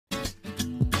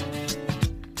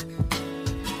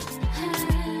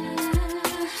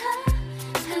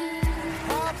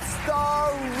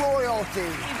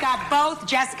got both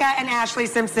Jessica and Ashley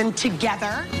Simpson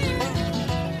together.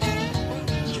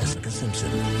 Jessica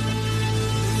Simpson.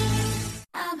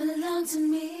 I belong to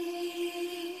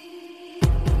me.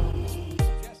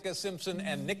 Jessica Simpson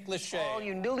and Nick Lachey. All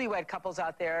you newlywed couples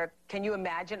out there, can you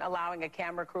imagine allowing a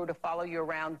camera crew to follow you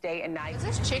around day and night? Is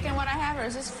this chicken what I have, or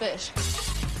is this fish?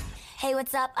 Hey,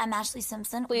 what's up? I'm Ashley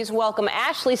Simpson. Please welcome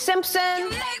Ashley Simpson.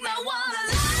 You make me wanna lie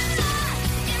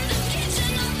in the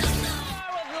kitchen of the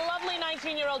store. With the lovely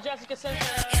 19-year-old Jessica Simpson.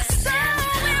 So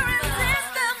irresistible.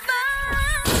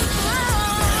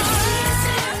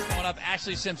 Coming up,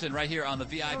 Ashley Simpson right here on the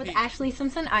VIP. With Ashley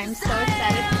Simpson, I'm so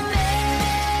excited.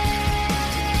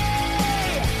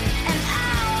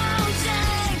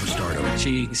 Superstardom.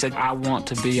 She said, I want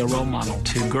to be a role model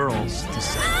to girls.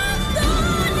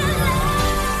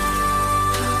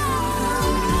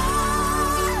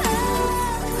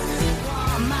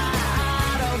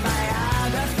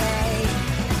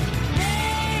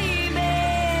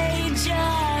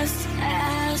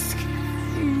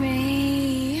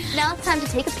 Now it's time to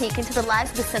take a peek into the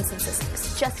lives of the Simpson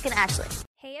sisters, Jessica and Ashley.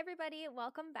 Hey everybody,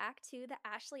 welcome back to the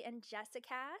Ashley and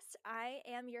Jessicast. I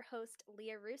am your host,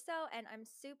 Leah Russo, and I'm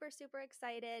super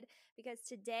excited because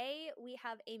today we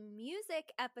have a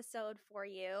music episode for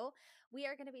you. We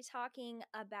are going to be talking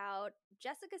about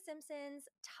Jessica Simpson's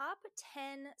top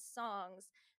 10 songs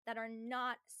that are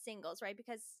not singles, right?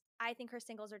 Because I think her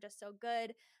singles are just so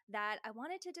good that I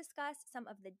wanted to discuss some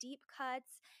of the deep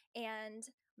cuts. And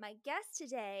my guest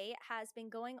today has been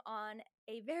going on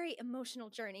a very emotional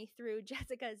journey through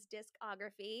Jessica's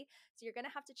discography. So you're going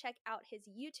to have to check out his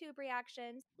YouTube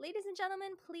reactions. Ladies and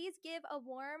gentlemen, please give a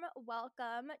warm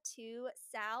welcome to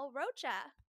Sal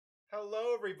Rocha.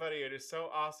 Hello, everybody. It is so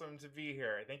awesome to be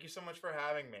here. Thank you so much for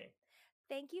having me.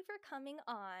 Thank you for coming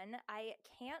on. I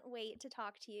can't wait to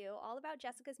talk to you all about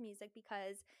Jessica's music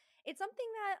because it's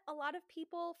something that a lot of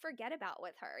people forget about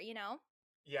with her, you know?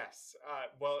 Yes.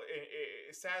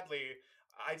 Sadly,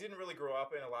 I didn't really grow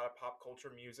up in a lot of pop culture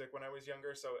music when I was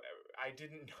younger, so I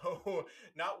didn't know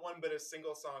not one but a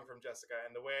single song from Jessica.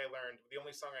 And the way I learned, the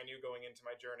only song I knew going into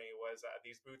my journey was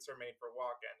These Boots Are Made for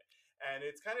Walkin'. And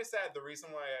it's kind of sad. The reason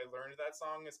why I learned that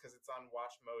song is because it's on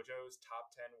Watch Mojo's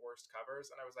top 10 worst covers.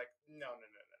 And I was like, no.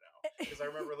 Because I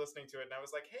remember listening to it and I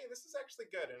was like, hey, this is actually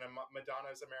good. And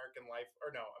Madonna's American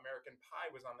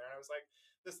Pie was on there. And I was like,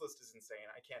 this list is insane.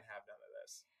 I can't have none of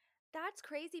this. That's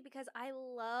crazy because I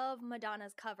love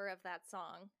Madonna's cover of that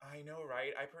song. I know,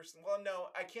 right? I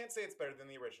can't say it's better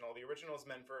than the original. The original is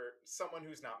meant for someone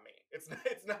who's not me. It's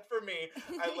not for me.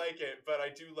 I like it, but I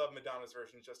do love Madonna's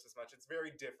version just as much. It's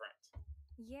very different.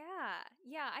 Yeah,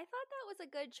 I thought that was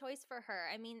a good choice for her.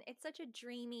 I mean, it's such a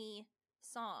dreamy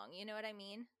song, you know what I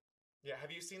mean? Yeah,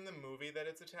 have you seen the movie that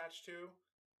it's attached to?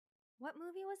 What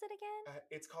movie was it again?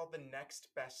 It's called The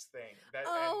Next Best Thing.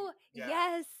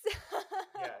 Yes.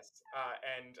 Yes.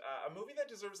 And a movie that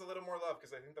deserves a little more love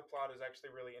because I think the plot is actually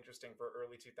really interesting for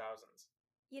early 2000s.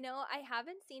 You know, I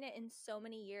haven't seen it in so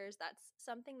many years. That's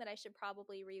something that I should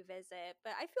probably revisit.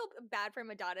 But I feel bad for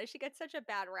Madonna. She gets such a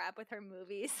bad rap with her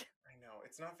movies. I know.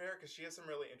 It's not fair because she has some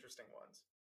really interesting ones.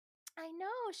 I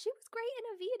know. She was great in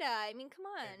Evita. I mean, come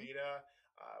on. Evita.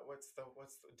 What's the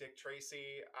Dick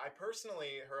Tracy? I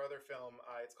personally, her other film,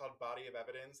 it's called Body of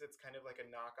Evidence. It's kind of like a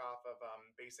knockoff of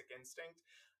Basic Instinct.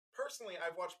 Personally,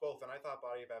 I've watched both, and I thought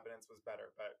Body of Evidence was better,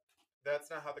 but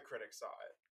that's not how the critics saw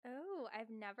it. Oh,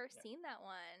 I've never seen that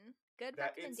one. Good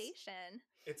recommendation.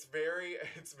 It's very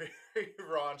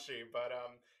raunchy, but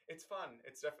it's fun.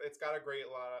 It's got a great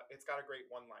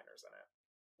one-liners in it.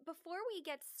 Before we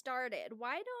get started,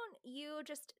 why don't you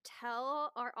just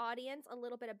tell our audience a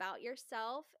little bit about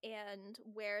yourself and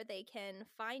where they can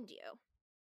find you?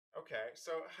 Okay,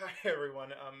 so hi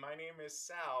everyone. My name is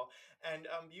Sal, and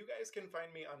you guys can find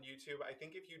me on YouTube. I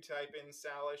think if you type in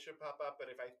Sal, I should pop up,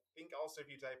 but if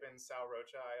you type in Sal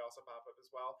Rocha, I also pop up as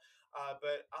well.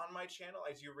 But on my channel,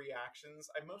 I do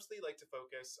reactions. I mostly like to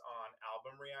focus on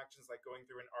album reactions, like going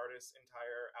through an artist's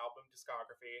entire album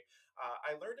discography.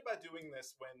 I learned about doing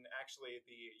this when actually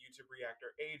the YouTube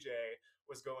reactor AJ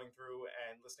was going through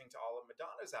and listening to all of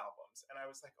Madonna's albums, and I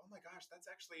was like, oh my gosh,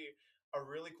 that's actually a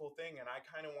really cool thing, and I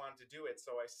kind of wanted to do it.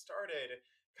 So I started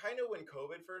kind of when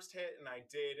COVID first hit, and I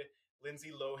did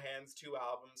Lindsay Lohan's 2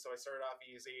 albums. So I started off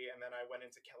easy, and then I went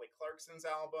into Kelly Clarkson's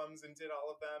albums and did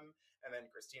all of them, and then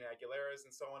Christina Aguilera's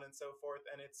and so on and so forth.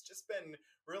 And it's just been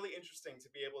really interesting to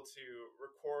be able to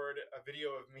record a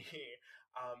video of me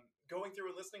going through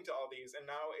and listening to all these. And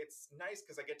now it's nice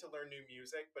because I get to learn new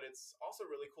music, but it's also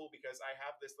really cool because I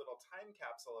have this little time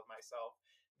capsule of myself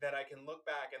that I can look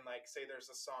back and like say there's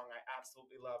a song I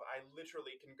absolutely love. I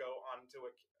literally can go onto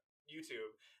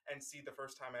YouTube and see the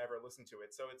first time I ever listened to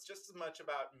it. So it's just as much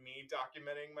about me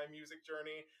documenting my music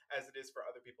journey as it is for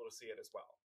other people to see it as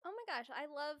well. Oh my gosh, I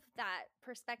love that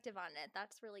perspective on it.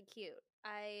 That's really cute.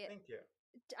 Thank you.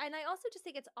 And I also just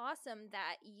think it's awesome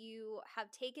that you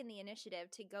have taken the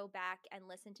initiative to go back and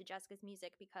listen to Jessica's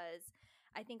music, because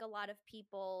I think a lot of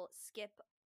people skip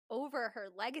over her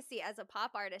legacy as a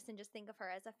pop artist and just think of her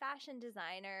as a fashion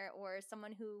designer or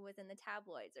someone who was in the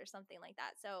tabloids or something like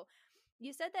that. So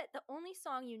you said that the only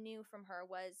song you knew from her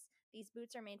was These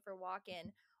Boots Are Made for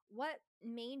Walkin'. What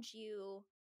made you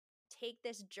take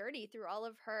this journey through all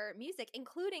of her music,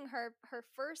 including her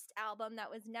first album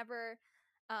that was never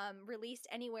released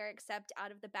anywhere except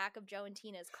out of the back of Joe and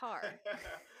Tina's car?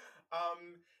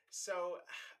 So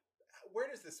where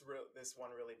does this one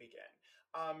really begin?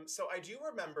 So I do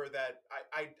remember that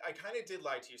I kind of did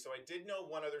lie to you. So I did know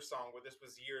one other song, but this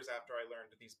was years after I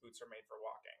learned that These Boots Are Made for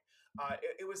Walking.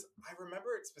 It was, I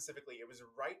remember it specifically. It was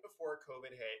right before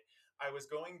COVID hit. I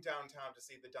was going downtown to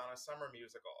see the Donna Summer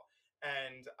musical.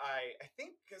 And I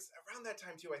think because around that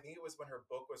time too, I think it was when her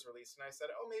book was released, and I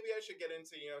said, oh, maybe I should get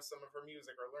into some of her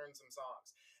music or learn some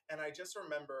songs. And I just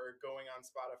remember going on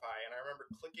Spotify, and I remember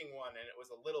clicking one, and it was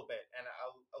a little bit, and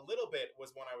a little bit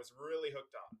was one I was really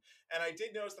hooked on. And I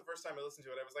did notice the first time I listened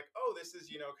to it, I was like, oh, this is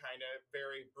kind of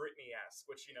very Britney-esque,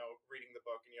 which reading the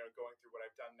book and going through what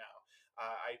I've done now,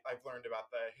 I've learned about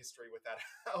the history with that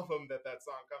album that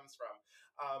song comes from.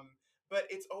 But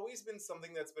it's always been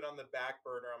something that's been on the back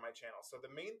burner on my channel. So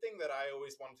the main thing that I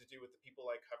always wanted to do with the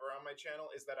people I cover on my channel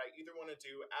is that I either want to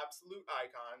do absolute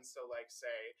icons, so like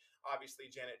say obviously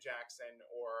Janet Jackson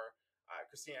or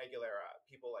Christina Aguilera,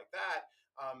 people like that.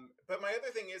 But my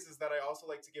other thing is that I also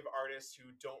like to give artists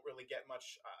who don't really get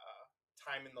much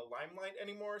time in the limelight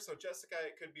anymore. So Jessica,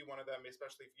 it could be one of them,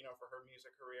 especially for her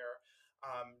music career.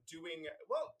 Doing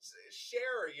well,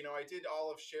 Cher, I did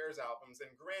all of Cher's albums, and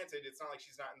granted, it's not like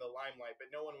she's not in the limelight, but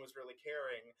no one was really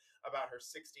caring about her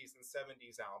 60s and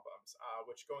 70s albums,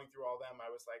 which going through all them,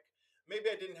 I was like, maybe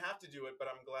I didn't have to do it, but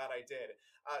I'm glad I did.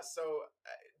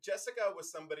 Jessica was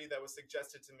somebody that was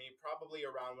suggested to me probably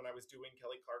around when I was doing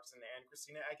Kelly Clarkson and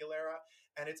Christina Aguilera,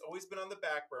 and it's always been on the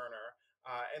back burner.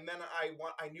 And then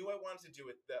I knew I wanted to do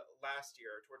it the last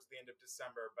year towards the end of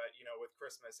December, but with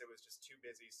Christmas it was just too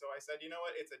busy. So I said, you know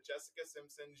what, it's a Jessica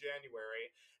Simpson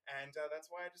January, and that's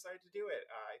why I decided to do it.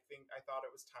 I thought it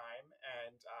was time,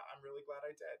 and I'm really glad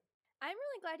I did. I'm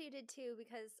really glad you did too,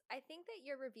 because I think that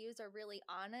your reviews are really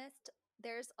honest.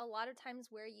 There's a lot of times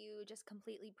where you just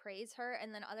completely praise her, and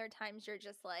then other times you're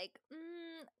just like,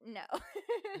 no.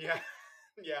 Yeah,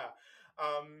 yeah.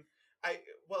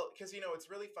 Because it's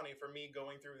really funny for me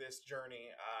going through this journey.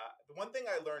 The one thing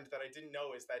I learned that I didn't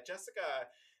know is that Jessica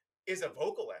is a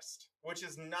vocalist, which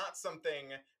is not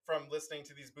something from listening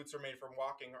to These Boots Are Made from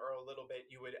Walking or a little bit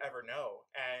you would ever know.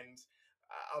 And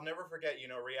I'll never forget,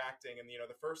 reacting, and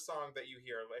the first song that you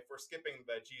hear, if we're skipping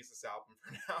the Jesus album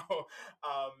for now,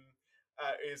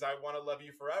 is "I Want to Love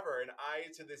You Forever," and I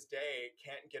to this day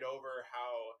can't get over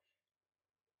how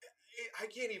I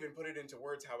can't even put it into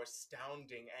words how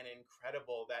astounding and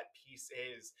incredible that piece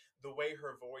is. The way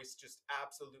her voice just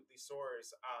absolutely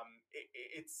soars.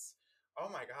 It's oh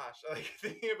my gosh! Like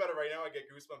thinking about it right now, I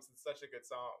get goosebumps. It's such a good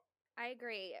song. I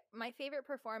agree. My favorite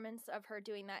performance of her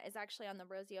doing that is actually on the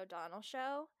Rosie O'Donnell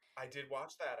show. I did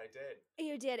watch that. I did.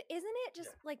 You did. Isn't it just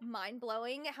Yeah. like mind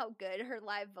blowing how good her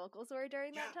live vocals were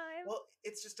during that time? Well,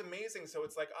 it's just amazing. So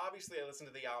it's like obviously I listened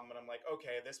to the album and I'm like,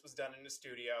 okay, this was done in a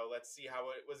studio. Let's see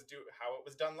how it was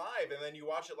done live. And then you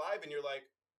watch it live and you're like,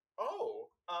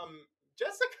 oh,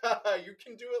 Jessica, you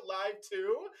can do it live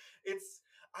too.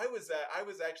 I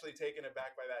was actually taken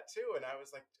aback by that too, and I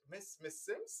was like, Miss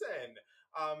Simpson.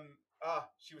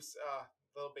 She was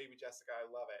little baby Jessica. I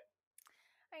love it.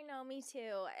 I know, me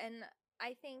too. And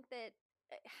I think that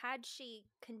had she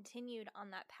continued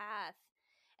on that path,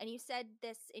 and you said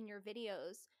this in your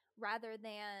videos, rather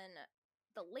than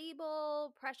the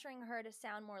label pressuring her to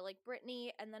sound more like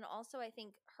Britney, and then also I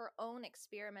think her own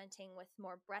experimenting with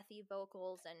more breathy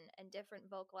vocals and different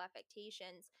vocal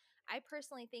affectations, I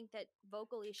personally think that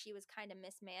vocally she was kind of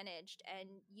mismanaged, and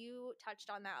you touched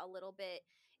on that a little bit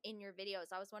in your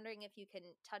videos. I was wondering if you can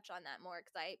touch on that more,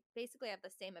 because I basically have the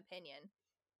same opinion.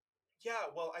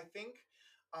 Yeah, well, I think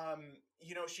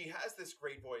She has this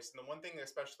great voice, and the one thing,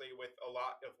 especially with a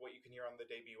lot of what you can hear on the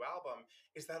debut album,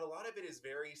 is that a lot of it is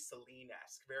very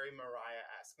Celine-esque, very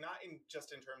Mariah-esque. Not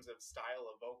just in terms of style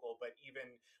of vocal, but even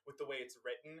with the way it's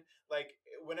written. Like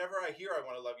whenever I hear "I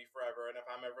Want to Love You Forever," and if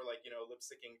I'm ever like lip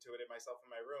syncing to it myself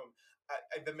in my room,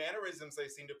 the mannerisms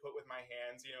I seem to put with my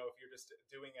hands, if you're just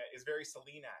doing it, is very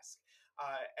Celine-esque.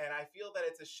 And I feel that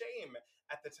it's a shame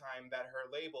at the time that her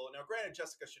label. Now, granted,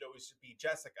 Jessica should always be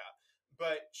Jessica,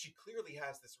 but she clearly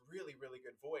has this really, really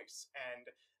good voice. And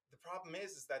the problem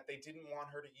is that they didn't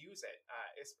want her to use it.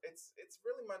 It's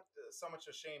really much so much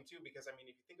a shame too, because I mean,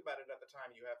 if you think about it, at the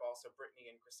time you have also Britney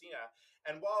and Christina,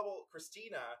 and while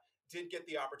Christina did get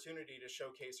the opportunity to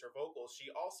showcase her vocals, she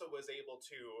also was able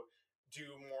to do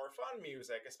more fun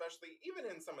music, especially even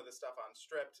in some of the stuff on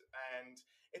Stripped. And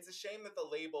it's a shame that the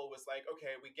label was like,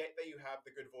 okay, we get that you have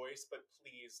the good voice, but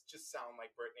please just sound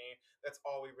like Britney. That's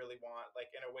all we really want,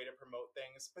 like in a way to promote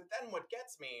things. But then what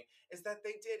gets me is that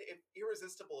they did, if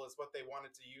Irresistible is what they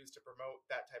wanted to use to promote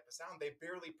that type of sound, they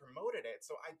barely promoted it.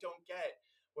 So I don't get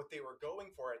what they were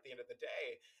going for at the end of the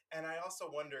day. And I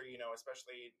also wonder,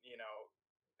 especially,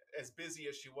 as busy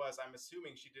as she was, I'm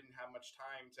assuming she didn't have much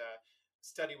time to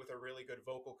study with a really good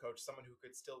vocal coach, someone who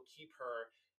could still keep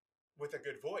her with a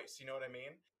good voice. You know what I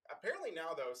mean? Apparently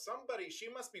now, though, she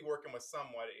must be working with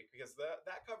somebody, because that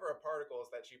cover of Particles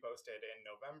that she posted in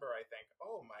November, I think,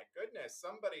 oh my goodness,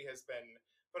 somebody has been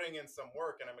putting in some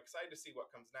work, and I'm excited to see what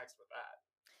comes next with that.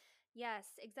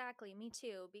 Yes, exactly. Me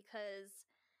too, because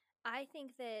I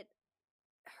think that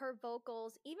her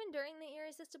vocals, even during the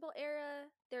Irresistible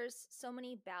era, there's so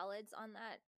many ballads on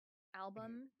that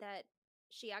album that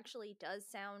she actually does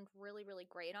sound really, really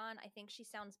great on. I think she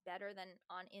sounds better than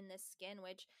on In This Skin,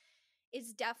 which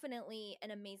is definitely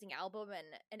an amazing album, and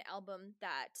an album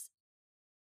that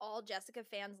all Jessica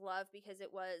fans love, because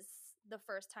it was the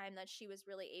first time that she was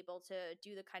really able to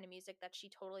do the kind of music that she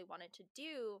totally wanted to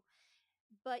do.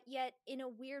 But yet, in a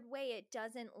weird way, it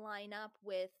doesn't line up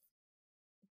with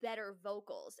better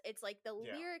vocals. It's like the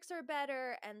Yeah. lyrics are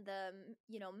better, and the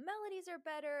melodies are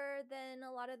better than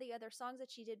a lot of the other songs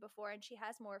that she did before, and she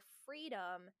has more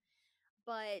freedom,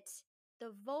 but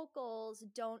the vocals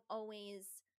don't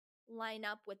always line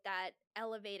up with that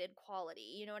elevated quality.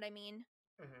 You know what I mean?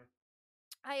 Mm-hmm.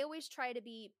 I always try to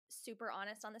be super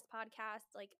honest on this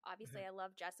podcast. Like, obviously, Mm-hmm. I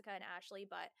love Jessica and Ashley,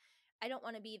 but I don't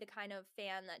want to be the kind of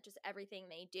fan that just everything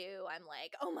they do, I'm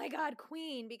like, oh my God,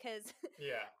 Queen, because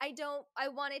Yeah. I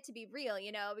want it to be real,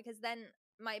 because then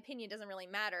my opinion doesn't really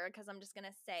matter, because I'm just going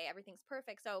to say everything's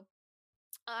perfect. So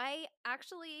I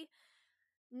actually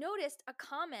noticed a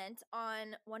comment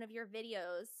on one of your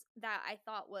videos that I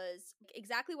thought was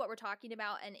exactly what we're talking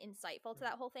about and insightful to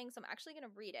that whole thing. So I'm actually going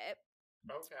to read it.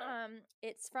 Okay.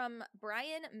 It's from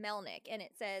Brian Melnick, and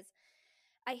it says,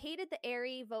 I hated the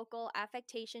airy vocal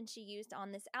affectation she used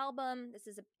on this album. This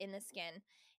is In the Skin.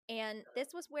 And this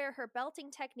was where her belting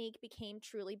technique became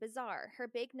truly bizarre. Her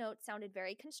big notes sounded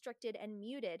very constricted and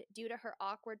muted due to her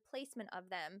awkward placement of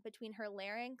them between her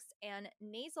larynx and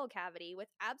nasal cavity, with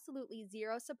absolutely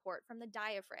zero support from the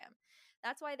diaphragm.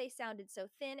 That's why they sounded so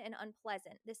thin and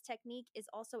unpleasant. This technique is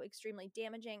also extremely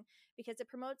damaging because it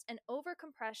promotes an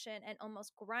overcompression and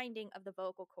almost grinding of the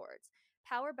vocal cords.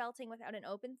 Power belting without an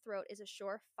open throat is a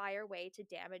surefire way to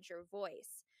damage your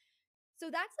voice. So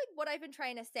that's like what I've been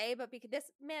trying to say, but because this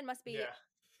man must be,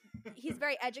 Yeah. he's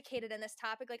very educated in this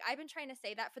topic. Like, I've been trying to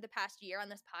say that for the past year on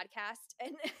this podcast.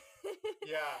 And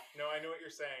Yeah, no, I know what you're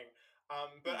saying.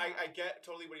 But Yeah. I get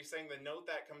totally what he's saying. The note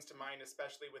that comes to mind,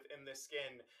 especially within this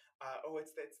skin,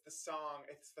 it's the song.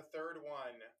 It's the third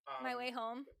one. My Way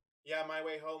Home. Yeah, My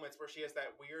Way Home. It's where she has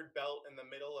that weird belt in the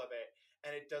middle of it,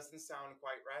 and it doesn't sound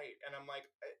quite right. And I'm like,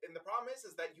 and the problem is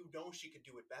that she could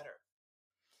do it better.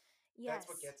 Yes. That's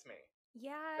what gets me.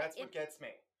 Yeah. That's what gets me.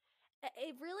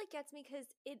 It really gets me, because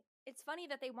it's funny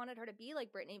that they wanted her to be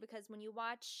like Britney, because when you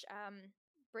watch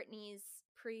Britney's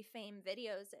pre-fame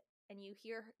videos and you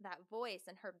hear that voice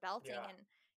and her belting, Yeah. and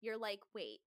you're like,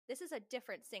 wait, this is a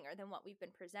different singer than what we've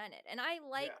been presented. And I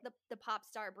like the pop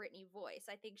star Britney voice.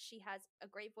 I think she has a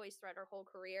great voice throughout her whole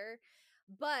career,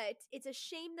 but it's a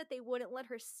shame that they wouldn't let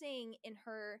her sing in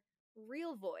her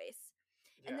real voice.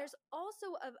 And there's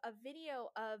also a video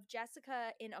of Jessica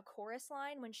in a chorus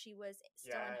line when she was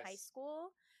still in high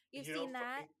school. You've seen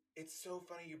that? It's so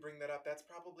funny you bring that up. That's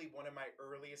probably one of my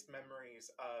earliest memories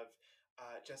of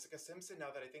Jessica Simpson. Now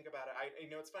that I think about it,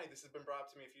 it's funny. This has been brought up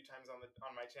to me a few times on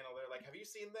my channel. They're like, "Have you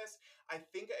seen this?" I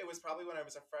think it was probably when I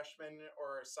was a freshman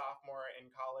or a sophomore in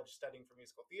college studying for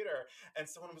musical theater, and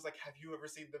someone was like, "Have you ever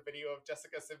seen the video of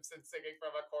Jessica Simpson singing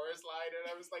from a chorus line?" And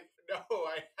I was like, "No,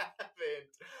 I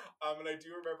haven't." And I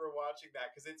do remember watching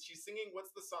that because she's singing.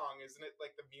 What's the song? Isn't it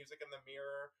like the music in the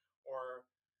mirror or?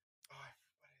 Oh, I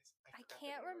forgot the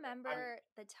can't name of it. remember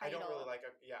the I don't really title. like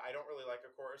I don't really like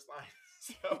a chorus line,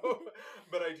 so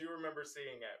but I do remember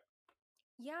seeing it.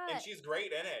 And Yeah, she's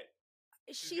great in it.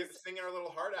 She's she's singing her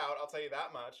little heart out, I'll tell you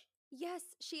that much. yes,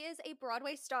 she is a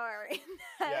Broadway star in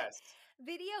that Yes.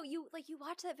 video. You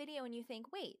watch that video and you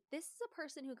think, "Wait, this is a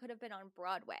person who could have been on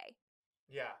Broadway."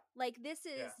 Yeah. Like this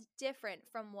is Yeah. different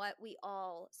from what we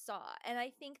all saw. And I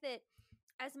think that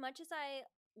as much as I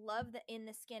love the In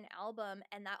the Skin album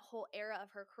and that whole era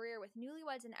of her career with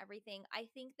Newlyweds and everything, I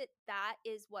think that that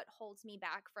is what holds me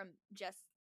back from just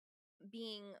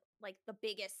being like the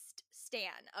biggest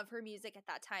stan of her music at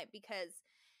that time, because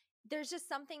there's just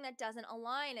something that doesn't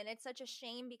align, and it's such a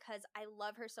shame because I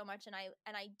love her so much, and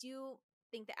I do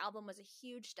think the album was a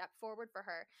huge step forward for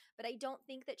her, but I don't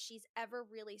think that she's ever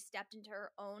really stepped into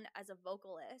her own as a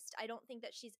vocalist. I don't think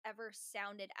that she's ever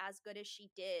sounded as good as she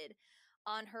did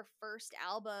on her first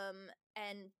album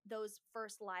and those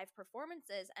first live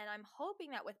performances, and I'm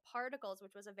hoping that with Particles,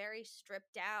 which was a very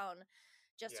stripped down,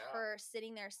 just Yeah. her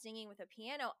sitting there singing with a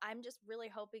piano, I'm just really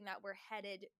hoping that we're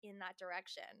headed in that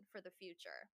direction for the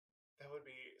future. That would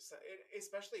be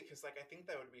especially because like I think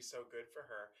that would be so good for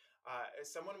her.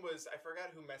 I forgot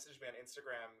who messaged me on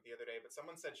Instagram the other day, but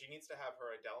someone said she needs to have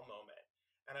her Adele moment,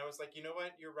 and I was like, you know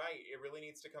what, you're right. It really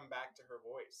needs to come back to her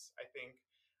voice. I think,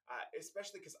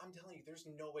 especially because I'm telling you, there's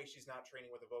no way she's not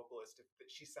training with a vocalist if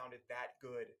she sounded that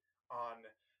good on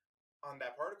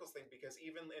that Particles thing, because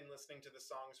even in listening to the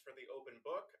songs for the open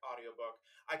book audiobook,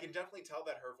 I can definitely tell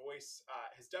that her voice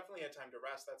has definitely had time to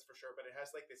rest, that's for sure, but it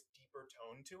has like this deeper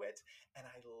tone to it, and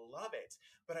I love it.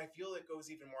 But I feel it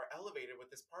goes even more elevated with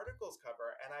this Particles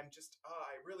cover, and I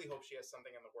really hope she has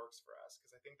something in the works for us,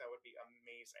 because I think that would be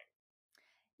amazing.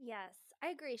 Yes,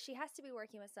 I agree. She has to be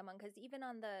working with someone because even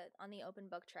on the open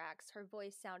book tracks, her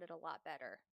voice sounded a lot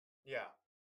better, Yeah,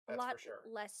 a that's lot for sure.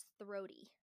 less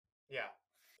throaty. Yeah.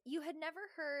 You had never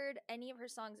heard any of her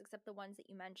songs except the ones that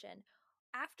you mentioned.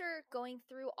 After going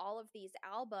through all of these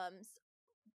albums,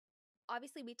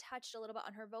 obviously we touched a little bit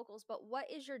on her vocals, but what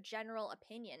is your general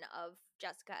opinion of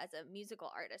Jessica as a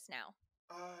musical artist now?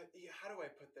 Yeah, how do I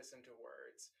put this into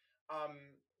words?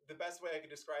 Um, the best way I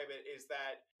could describe it is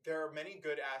that there are many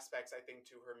good aspects, I think,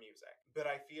 to her music, but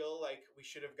I feel like we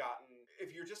should have gotten, if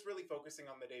you're just really focusing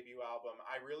on the debut album,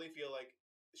 I really feel like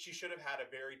she should have had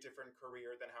a very different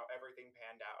career than how everything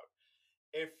panned out.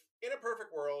 If in a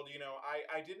perfect world,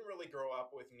 I didn't really grow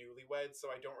up with Newlyweds, so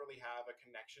I don't really have a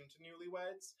connection to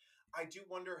Newlyweds. I do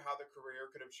wonder how the career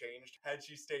could have changed had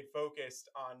she stayed focused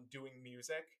on doing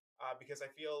music, because I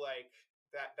feel like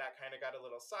that kind of got a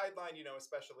little sidelined,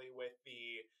 especially with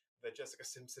the Jessica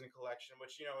Simpson collection,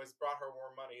 which has brought her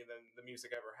more money than the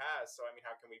music ever has. So I mean,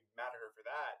 how can we mad at her for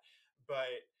that?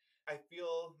 But I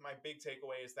feel my big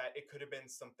takeaway is that it could have been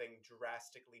something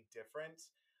drastically different.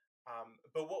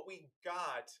 But what we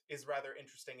got is rather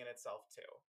interesting in itself too.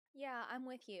 Yeah, I'm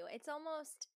with you. It's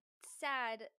almost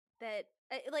sad that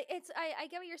like I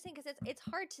get what you're saying, because it's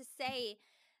hard to say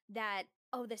that,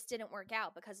 oh, this didn't work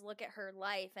out because look at her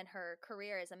life and her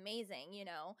career is amazing, Yeah,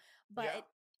 but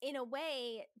in a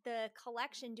way the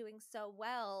collection doing so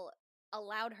well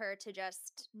allowed her to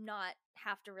just not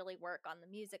have to really work on the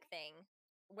music thing,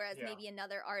 whereas yeah. maybe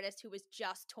another artist who was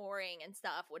just touring and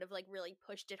stuff would have like really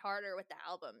pushed it harder with the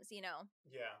albums.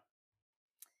 Yeah.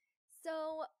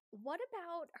 So, what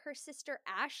about her sister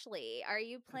Ashley? Are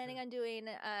you planning on doing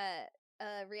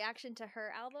a reaction to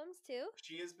her albums too?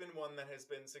 She has been one that has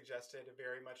been suggested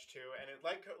very much too, and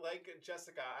like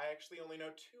Jessica, I actually only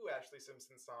know two Ashley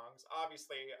Simpson songs.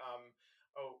 Obviously,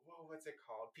 what's it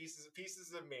called? Pieces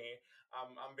of Me.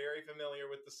 I'm very familiar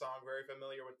with the song, very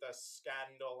familiar with the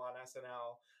scandal on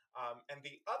SNL. And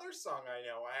the other song I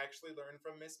know, I actually learned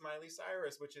from Miss Miley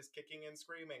Cyrus, which is "Kicking and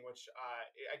Screaming," which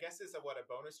I guess is a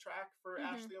bonus track for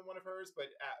Hmm. Ashley on one of hers, but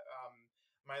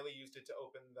Miley used it to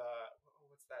open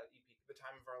what's that EP? The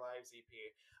Time of Our Lives EP.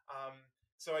 Um,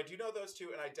 so I do know those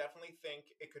two, and I definitely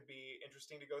think it could be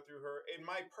interesting to go through her. In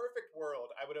my perfect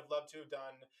world, I would have loved to have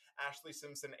done Ashley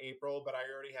Simpson April, but I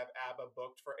already have ABBA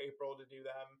booked for April to do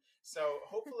them. So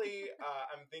hopefully,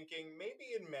 I'm thinking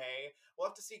maybe in May. We'll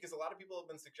have to see, because a lot of people have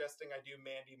been suggesting I do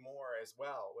Mandy Moore as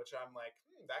well, which I'm like,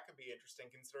 that could be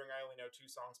interesting considering I only know two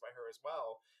songs by her as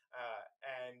well.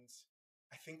 And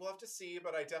I think we'll have to see,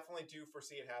 but I definitely do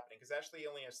foresee it happening because Ashley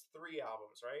only has 3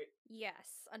 albums, right?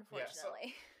 Yes, Yeah, so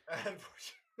unfortunately.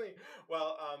 unfortunately,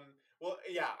 well,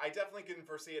 yeah, I definitely can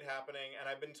foresee it happening, and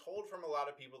I've been told from a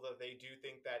lot of people that they do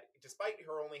think that despite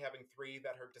her only having 3,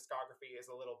 that her discography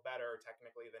is a little better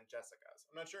technically than Jessica's.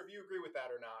 I'm not sure if you agree with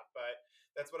that or not, but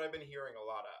that's what I've been hearing a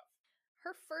lot of.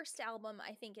 Her first album,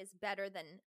 I think, is better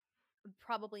than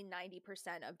probably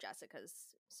 90% of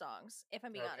Jessica's songs, if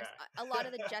I'm being honest. A lot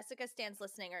of the Okay. Jessica stans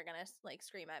listening are gonna like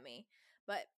scream at me,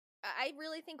 but I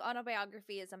really think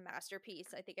Autobiography is a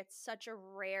masterpiece. I think it's such a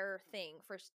rare thing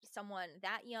for someone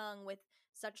that young with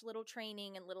such little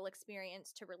training and little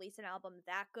experience to release an album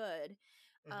that good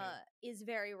is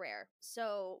very rare.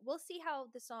 So we'll see how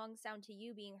the songs sound to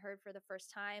you being heard for the first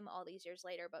time all these years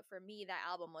later. But for me, that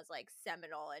album was like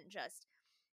seminal and just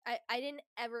I didn't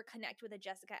ever connect with a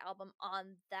Jessica album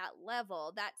on that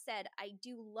level. That said, I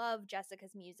do love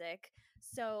Jessica's music.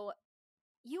 So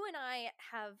you and I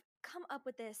have come up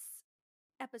with this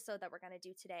episode that we're going to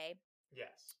do today.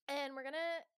 Yes. And we're going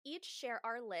to each share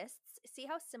our lists, see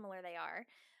how similar they are,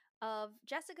 of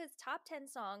Jessica's top 10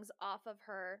 songs off of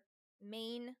her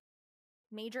main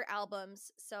major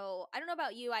albums. So I don't know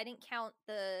about you. I didn't count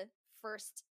the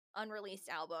first unreleased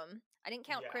album. I didn't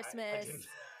count Yeah, I Christmas. didn't.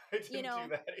 I didn't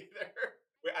do that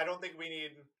either. I don't think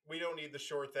we don't need the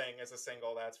Sure Thing as a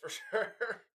single. That's for sure.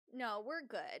 No, we're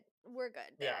good. We're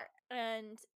good Yeah. there.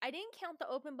 And I didn't count the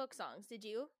open book songs. Did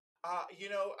you?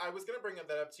 I was gonna bring that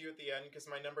up to you at the end because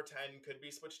my number 10 could be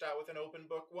switched out with an open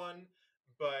book one,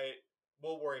 but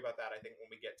we'll worry about that, I think, when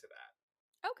we get to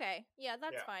that. Okay. Yeah,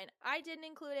 that's fine. I didn't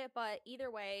include it, but either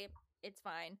way, it's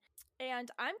fine.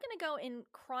 And I'm going to go in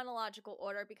chronological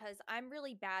order because I'm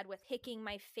really bad with picking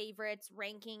my favorites,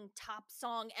 ranking top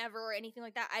song ever, or anything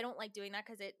like that. I don't like doing that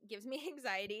because it gives me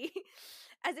anxiety.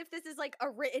 As if this is like a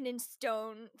written in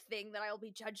stone thing that I'll be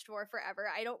judged for forever.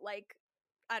 I don't like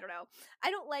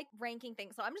ranking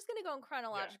things. So I'm just going to go in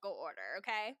chronological order,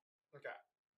 okay? Okay.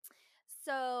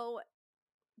 So,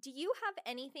 do you have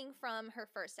anything from her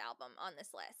first album on this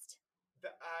list?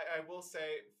 I will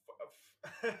say,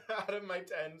 out of my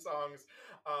 10 songs,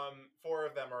 4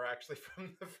 of them are actually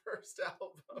from the first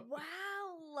album. Wow,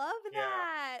 love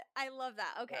that. I love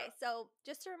that. Okay, so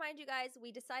just to remind you guys,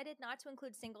 we decided not to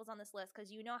include singles on this list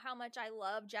because you know how much I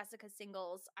love Jessica's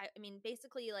singles. I mean,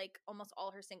 basically, like almost all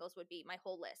her singles would be my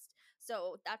whole list.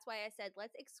 So that's why I said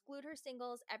let's exclude her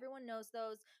singles. Everyone knows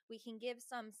those. We can give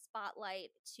some spotlight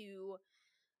to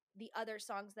the other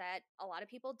songs that a lot of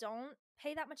people don't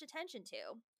pay that much attention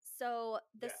to. So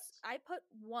I put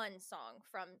one song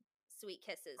from Sweet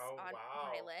Kisses on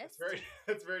my list.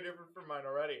 That's very different from mine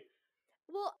already.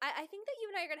 Well, I think that you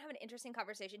and I are going to have an interesting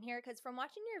conversation here because from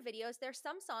watching your videos, there's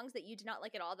some songs that you do not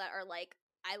like at all that are like,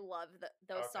 I love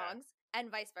those songs,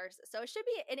 and vice versa. So it should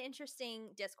be an interesting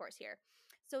discourse here.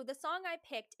 So the song I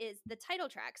picked is the title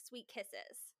track, Sweet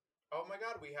Kisses. Oh my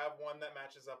god, we have one that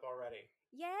matches up already.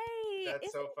 Yay!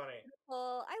 That's so funny.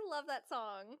 Beautiful. I love that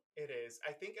song. It is.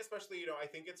 I think especially, I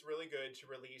think it's really good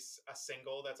to release a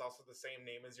single that's also the same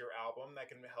name as your album. That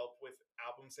can help with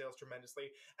album sales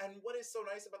tremendously. And what is so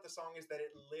nice about the song is that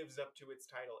it lives up to its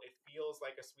title. It feels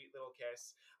like a sweet little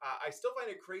kiss. I still find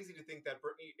it crazy to think that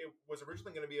it was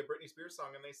originally going to be a Britney Spears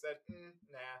song and they said,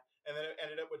 nah. And then it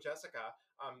ended up with Jessica.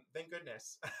 Thank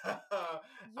goodness.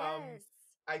 Yes.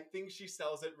 I think she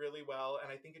sells it really well,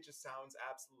 and I think it just sounds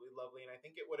absolutely lovely. And I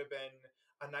think it would have been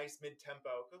a nice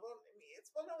mid-tempo. It's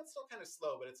still kind of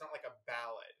slow, but it's not like a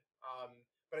ballad.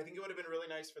 But I think it would have been really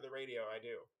nice for the radio. I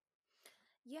do.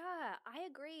 Yeah, I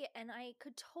agree, and I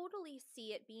could totally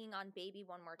see it being on Baby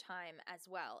One More Time as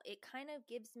well. It kind of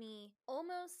gives me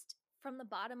almost from the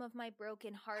bottom of my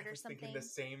broken heart or something. I was thinking the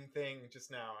same thing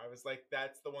just now. I was like,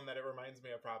 that's the one that it reminds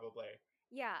me of, probably.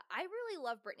 Yeah, I really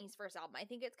love Britney's first album. I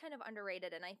think it's kind of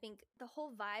underrated, and I think the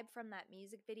whole vibe from that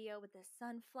music video with the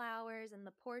sunflowers and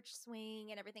the porch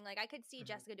swing and everything, like I could see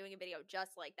Jessica doing a video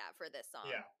just like that for this song.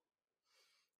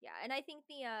 Yeah, and I think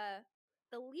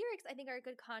the lyrics I think are a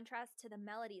good contrast to the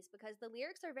melodies because the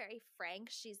lyrics are very frank.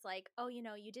 She's like, "Oh,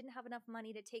 you didn't have enough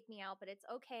money to take me out, but it's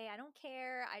okay. I don't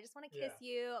care. I just want to kiss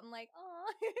you." I'm like,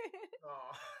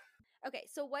 "Oh." Okay,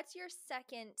 so what's your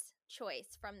second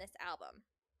choice from this album?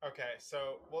 Okay,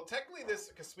 so, technically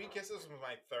because Sweet Kisses was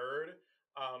my third,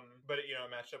 but it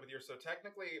matched up with yours. So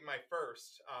technically my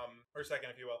first, or second,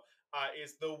 if you will,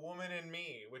 is The Woman in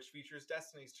Me, which features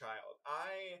Destiny's Child.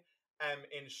 I am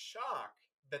in shock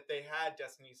that they had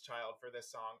Destiny's Child for this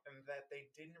song and that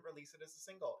they didn't release it as a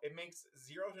single. It makes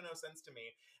zero to no sense to me,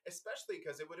 especially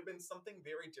because it would have been something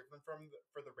very different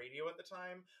for the radio at the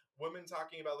time. Women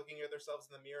talking about looking at themselves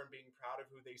in the mirror and being proud of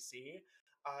who they see.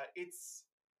 It's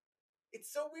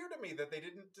it's so weird to me that they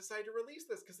didn't decide to release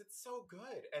this because it's so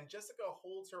good. And Jessica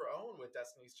holds her own with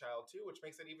Destiny's Child too, which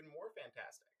makes it even more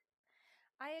fantastic.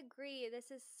 I agree. This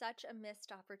is such a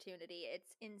missed opportunity.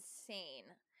 It's insane.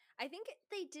 I think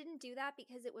they didn't do that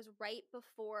because it was right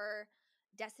before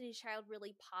Destiny's Child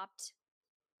really popped.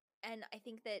 And I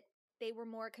think that they were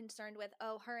more concerned with,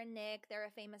 oh, her and Nick, they're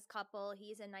a famous couple.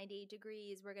 He's in 98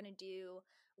 Degrees. We're going to do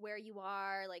Where You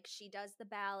Are. Like, she does the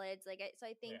ballads. So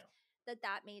I think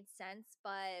that made sense.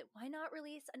 But why not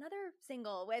release another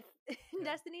single with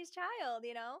Destiny's Child,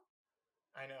 you know?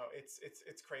 I know it's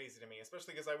crazy to me,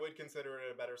 especially because I would consider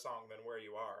it a better song than Where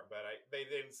You Are, but they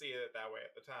didn't see it that way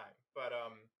at the time. But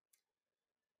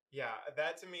yeah,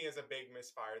 that to me is a big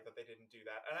misfire that they didn't do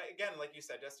that. And again, like you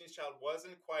said, Destiny's Child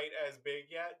wasn't quite as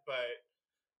big yet, but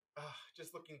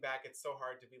just looking back, it's so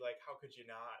hard to be like, how could you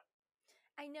not?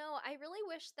 I know. I really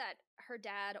wish that her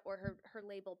dad or her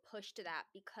label pushed that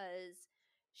because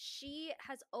she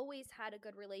has always had a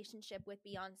good relationship with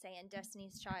Beyonce and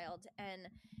Destiny's Child. And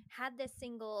had this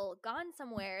single gone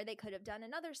somewhere, they could have done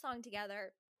another song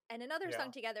together and another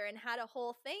song together and had a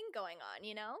whole thing going on,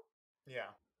 you know?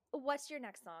 Yeah. What's your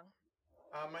next song?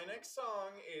 My next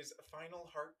song is Final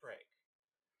Heartbreak.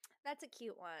 That's a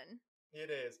cute one. It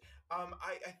is.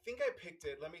 I think I picked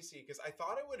it. Let me see, because I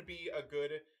thought it would be a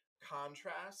good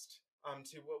contrast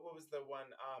to what was the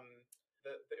one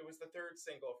it was the third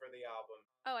single for the album.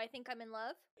 Oh, I Think I'm in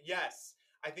Love? Yes.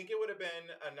 I think it would have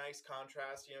been a nice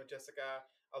contrast, Jessica,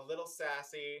 a little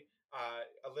sassy,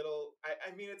 a little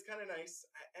I mean it's kind of nice.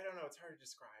 I don't know, it's hard to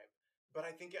describe. But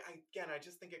I think I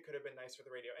just think it could have been nice for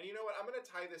the radio. And you know what? I'm going to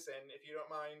tie this in, if you don't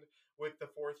mind, with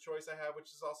the fourth choice I have,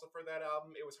 which is also for that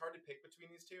album. It was hard to pick between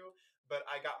these two, but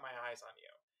I got my eyes on you.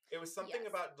 It was something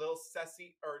about little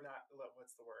sassy, or not,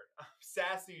 what's the word?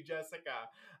 Sassy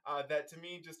Jessica, that to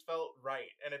me just felt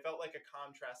right. And it felt like a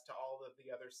contrast to all of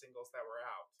the other singles that were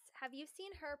out. Have you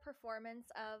seen her performance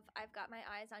of I've Got My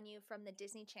Eyes on You from the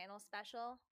Disney Channel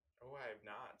special? Oh, I have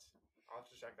not. I'll have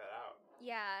to check that out.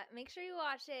 Yeah, make sure you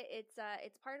watch it.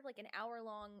 It's part of like an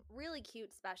hour-long, really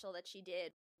cute special that she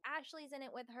did. Ashley's in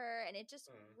it with her, and it's just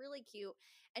really cute.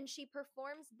 And she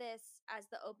performs this as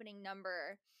the opening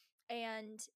number,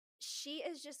 and she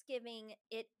is just giving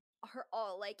it her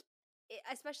all. Like,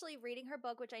 especially reading her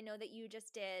book, which I know that you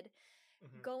just did,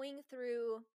 going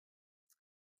through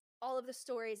all of the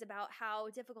stories about how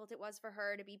difficult it was for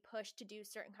her to be pushed to do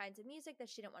certain kinds of music that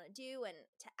she didn't want to do and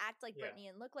to act like Britney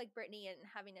and look like Britney and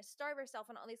having to starve herself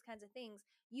and all these kinds of things.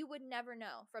 You would never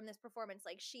know from this performance.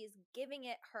 Like, she's giving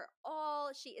it her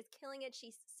all. She is killing it.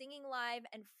 She's singing live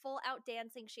and full out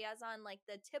dancing. She has on like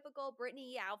the typical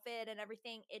Britney outfit and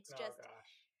everything. It's just,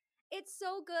 it's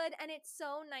so good, and it's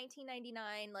so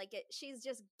 1999. Like, she's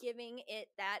just giving it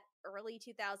that early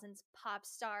 2000s pop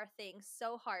star thing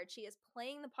so hard. She is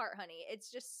playing the part, honey. It's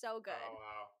just so good. Oh,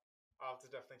 wow. I'll have to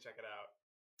definitely check it out.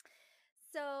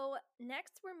 So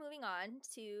next we're moving on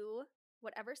to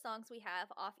whatever songs we have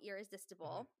off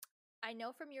Irresistible. I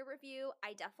know from your review,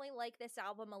 I definitely like this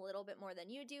album a little bit more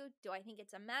than you do. Do I think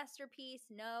it's a masterpiece?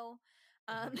 No.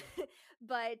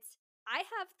 But I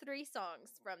have 3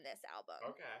 songs from this album.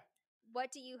 Okay.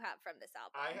 What do you have from this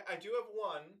album? I do have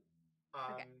one.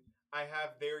 Okay. I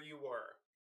have There You Were.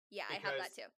 Yeah, I have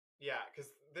that too. Yeah,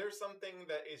 because there's something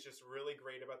that is just really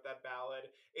great about that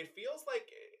ballad. It feels like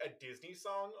a Disney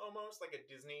song almost, like a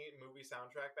Disney movie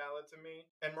soundtrack ballad to me.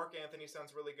 And Mark Anthony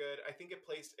sounds really good. I think it's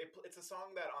a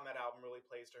song that on that album really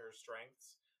plays to her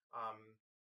strengths.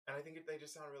 And I think they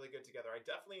just sound really good together. I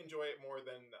definitely enjoy it more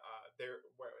than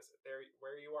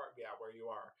Where You Are? Yeah, Where You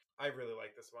Are. I really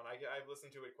like this one. I've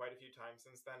listened to it quite a few times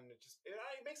since then.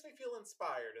 It makes me feel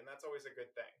inspired, and that's always a good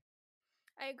thing.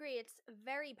 I agree. It's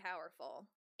very powerful.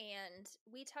 And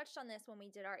we touched on this when we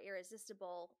did our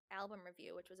Irresistible album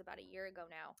review, which was about a year ago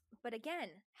now. But again,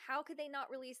 how could they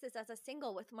not release this as a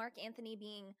single with Mark Anthony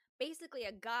being basically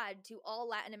a god to all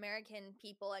Latin American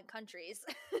people and countries?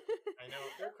 I know.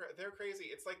 They're crazy.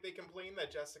 It's like they complained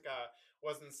that Jessica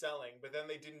wasn't selling, but then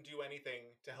they didn't do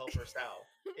anything to help her sell.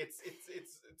 It's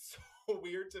so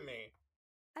weird to me.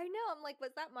 I know. I'm like,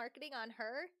 was that marketing on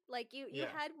her? Like, you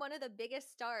had one of the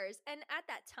biggest stars. And at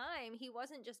that time, he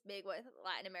wasn't just big with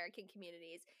Latin American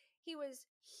communities. He was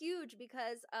huge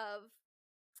because of,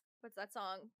 what's that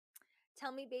song?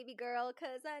 Tell Me Baby Girl,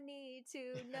 'cause I need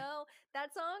to know.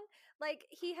 That song? Like,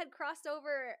 he had crossed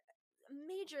over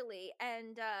majorly.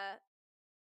 And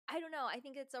I don't know. I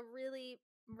think it's a really,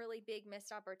 really big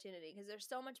missed opportunity because there's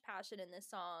so much passion in this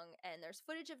song and there's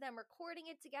footage of them recording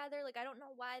it together. Like, I don't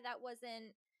know why that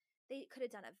wasn't, they could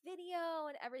have done a video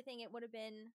and everything. It would have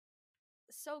been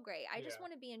so great. I just Yeah.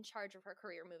 want to be in charge of her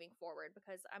career moving forward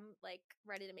because I'm like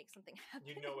ready to make something happen.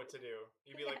 You know what to do.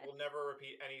 You'd be like, Yes. we'll never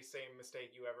repeat any same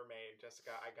mistake you ever made,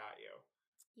 Jessica. I got you.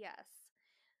 Yes.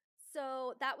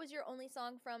 So that was your only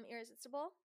song from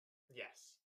Irresistible?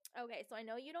 Yes. Okay, so I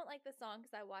know you don't like the song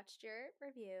because I watched your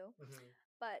review, Hmm.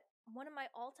 but one of my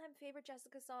all-time favorite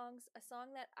Jessica songs, a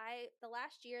song that the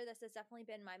last year, this has definitely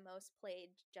been my most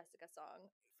played Jessica song,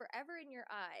 Forever in Your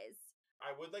Eyes.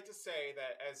 I would like to say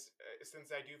that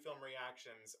since I do film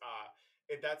reactions,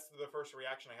 that's the first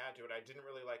reaction I had to it. I didn't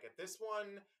really like it. This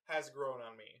one has grown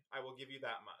on me. I will give you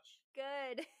that much.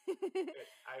 Good.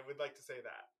 I would like to say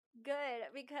that.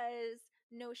 Good, because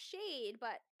no shade,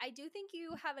 but I do think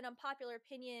you have an unpopular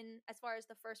opinion as far as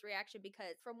the first reaction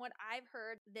because from what I've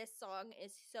heard, this song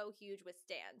is so huge with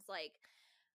stans. Like,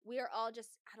 we are all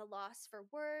just at a loss for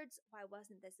words. Why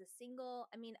wasn't this a single?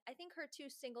 I mean, I think her two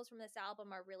singles from this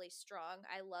album are really strong.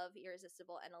 I love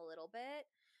Irresistible and A Little Bit.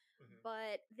 Hmm.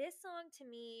 But this song to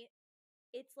me,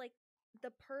 it's like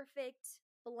the perfect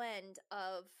blend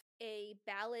of a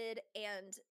ballad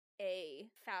and a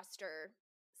faster,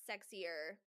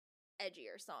 sexier,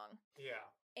 edgier song. Yeah.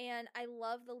 And I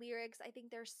love the lyrics. I think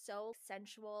they're so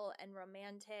sensual and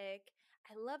romantic.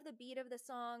 I love the beat of the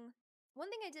song. One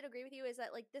thing I did agree with you is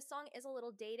that like this song is a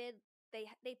little dated.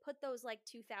 They put those like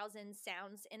 2000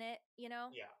 sounds in it, you know?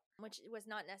 Yeah. Which was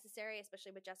not necessary,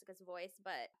 especially with Jessica's voice.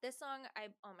 But this song,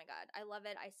 oh my god, I love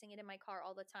it. I sing it in my car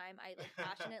all the time. I like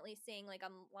passionately sing like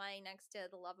I'm lying next to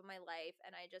the love of my life,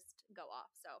 and I just go off.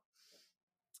 So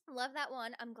love that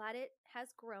one. I'm glad it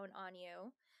has grown on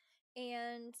you.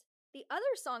 And the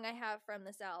other song I have from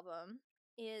this album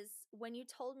is When You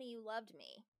Told Me You Loved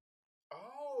Me.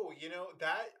 Oh,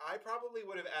 that I probably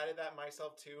would have added that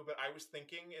myself too, but I was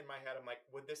thinking in my head, I'm like,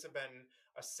 would this have been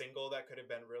a single that could have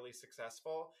been really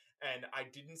successful? And I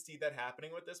didn't see that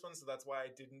happening with this one, so that's why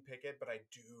I didn't pick it, but I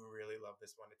do really love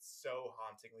this one. It's so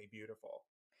hauntingly beautiful.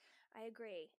 I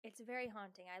agree. It's very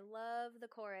haunting. I love the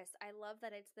chorus. I love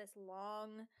that it's this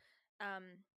long um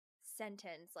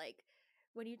sentence like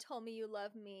when you told me you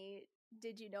love me,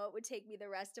 did you know it would take me the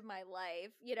rest of my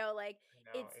life? You know, like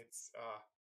I know, it's it's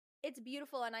it's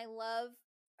beautiful and I love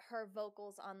her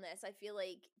vocals on this. I feel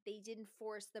like they didn't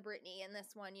force the Britney in this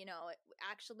one, you know.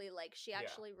 Actually like she yeah.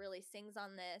 actually really sings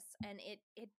on this and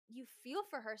it you feel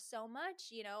for her so much,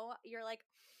 you know. You're like,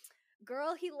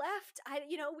 girl, he left.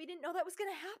 We didn't know that was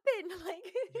gonna happen.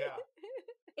 Like, Yeah.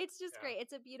 it's just Yeah. great.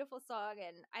 It's a beautiful song,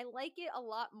 and I like it a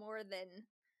lot more than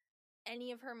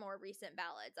any of her more recent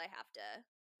ballads. I have to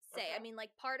say. Okay. I mean,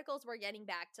 like, Particles, we're getting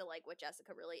back to like what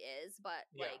Jessica really is, but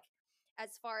Yeah. like,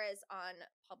 as far as on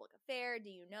Public Affair, Do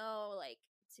You Know? Like,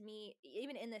 to me,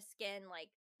 even in the Skin, like,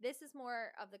 this is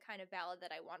more of the kind of ballad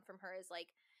that I want from her. Is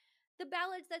like the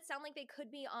ballads that sound like they could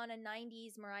be on a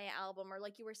 90s Mariah album or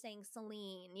like you were saying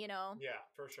Celine, you know? Yeah,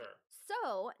 for sure.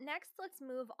 So, next let's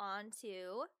move on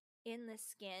to In the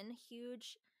Skin.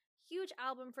 Huge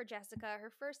album for Jessica.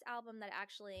 Her first album that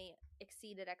actually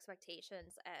exceeded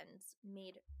expectations and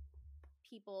made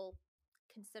people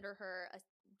consider her a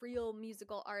real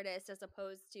musical artist as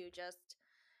opposed to just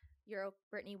your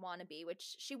Britney wannabe,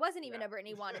 which she wasn't even Yeah. a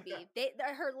Britney wannabe.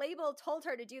 Her label told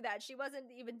her to do that. She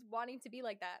wasn't even wanting to be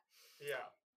like that. Yeah.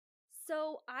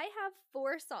 So I have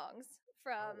 4 songs Oh,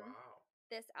 from wow.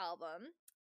 this album.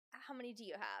 How many do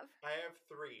you have? I have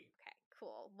 3. Okay,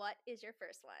 cool. What is your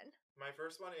first one? My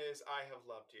first one is I Have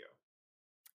Loved You.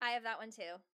 I have that one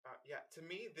too. Yeah, to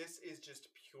me, this is just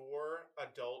pure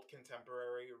adult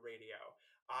contemporary radio.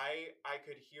 I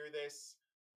could hear this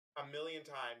a million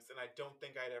times, and I don't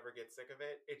think I'd ever get sick of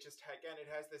it. It just again, it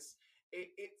has this.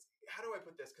 It's how do I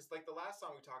put this? Because like the last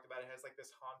song we talked about, it has like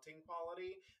this haunting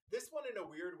quality. This one, in a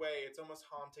weird way, it's almost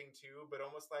haunting too, but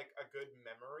almost like a good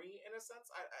memory in a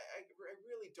sense. I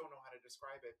really don't know how to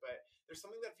describe it, but there's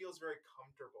something that feels very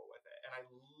comfortable with it, and I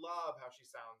love how she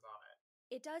sounds on it.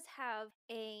 It does have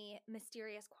a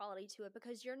mysterious quality to it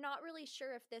because you're not really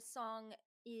sure if this song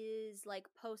is like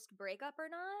post breakup or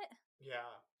not.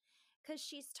 Yeah. Because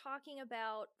she's talking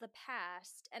about the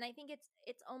past, and I think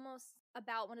it's almost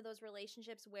about one of those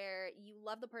relationships where you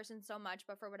love the person so much,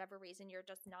 but for whatever reason you're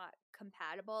just not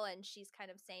compatible. And she's kind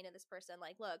of saying to this person,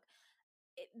 like, look,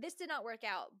 this did not work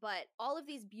out, but all of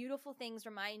these beautiful things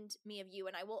remind me of you,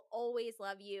 and I will always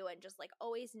love you, and just like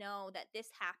always know that this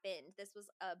happened. This was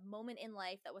a moment in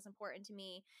life that was important to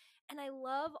me. And I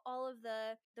love all of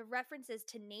the references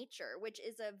to nature, which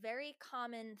is a very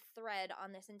common thread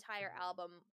on this entire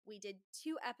album. We did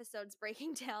 2 episodes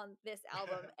breaking down this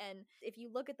album, and if you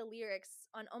look at the lyrics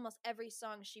on almost every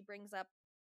song, she brings up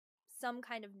some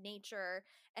kind of nature,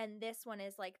 and this one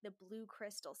is like the blue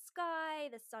crystal sky,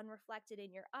 the sun reflected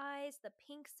in your eyes, the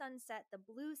pink sunset, the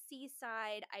blue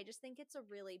seaside. I just think it's a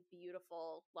really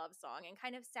beautiful love song and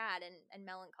kind of sad and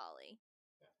melancholy.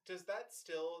 Does that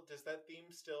theme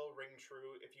still ring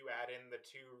true if you add in the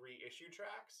 2 reissue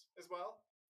tracks as well?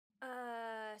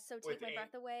 So With Take My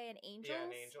Breath Away and Yeah, and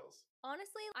Angels. Angels.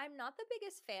 Honestly, I'm not the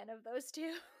biggest fan of those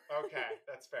two. Okay,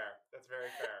 that's fair. That's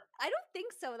very fair. I don't think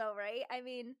so though, right? I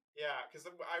mean, Yeah, because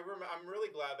I'm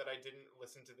really glad that I didn't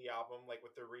listen to the album like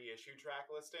with the reissue track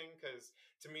listing, because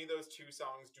to me those 2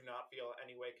 songs do not feel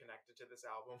any way connected to this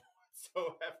album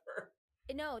whatsoever.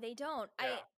 no, they don't.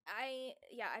 Yeah.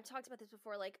 Yeah, I've talked about this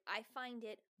before. Like, I find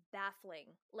it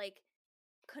baffling, like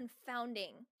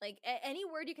confounding. Like any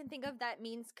word you can think of that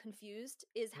means confused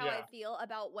is how I Yeah. feel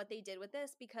about what they did with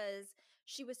this, because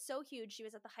she was so huge. She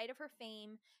was at the height of her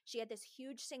fame. She had this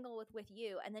huge single with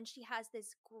You, and then she has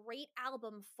this great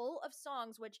album full of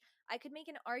songs, which I could make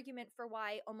an argument for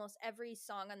why almost every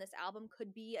song on this album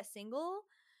could be a single.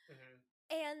 Hmm.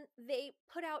 And they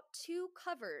put out 2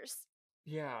 covers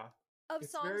Yeah. of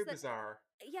It's songs very that, bizarre.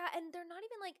 yeah, and they're not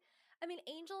even like, I mean,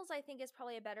 Angels I think is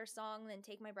probably a better song than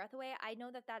Take My Breath Away. I know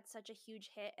that that's such a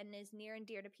huge hit and is near and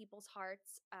dear to people's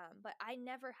hearts, but I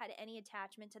never had any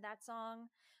attachment to that song.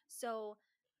 So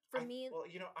for me, Well,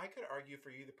 I could argue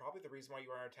for you that probably the reason why you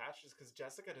aren't attached is because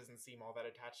Jessica doesn't seem all that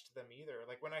attached to them either.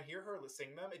 Like when I hear her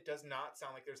sing them, it does not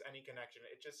sound like there's any connection.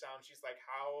 It just sounds she's like,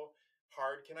 how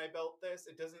hard can I belt this?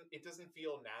 It doesn't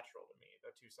feel natural to me,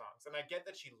 the 2 songs. And I get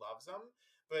that she loves them,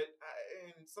 but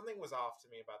and something was off to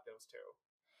me about those 2.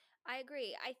 I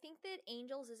agree. I think that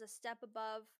Angels is a step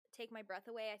above Take My Breath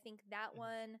Away. I think that Mhm.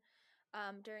 one,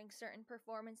 during certain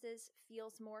performances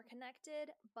feels more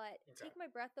connected, but Okay. Take My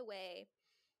Breath Away,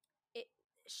 it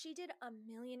she did a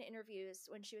million interviews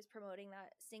when she was promoting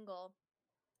that single,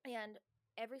 and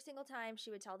every single time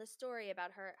she would tell this story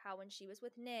about how when she was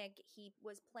with Nick, he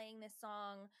was playing this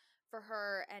song for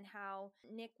her, and how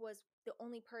Nick was the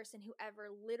only person who ever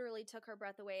literally took her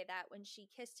breath away, that when she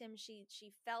kissed him, she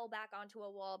fell back onto a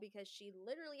wall because she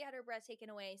literally had her breath taken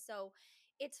away. So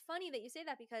it's funny that you say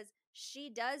that, because she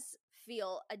does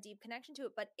feel a deep connection to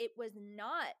it, but it was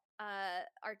not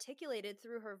articulated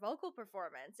through her vocal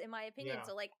performance, in my opinion. Yeah.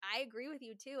 So like, I agree with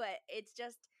you too. It's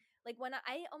just like, when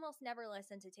I almost never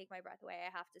listen to Take My Breath Away,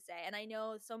 I have to say. And I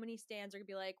know so many stans are gonna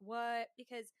be like, what?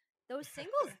 Because those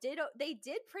singles they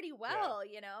did pretty Yeah. well,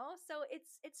 you know? So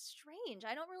it's strange.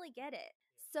 I don't really get it.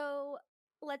 So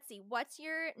let's see, what's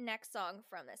your next song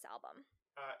from this album?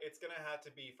 It's gonna have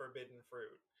to be Forbidden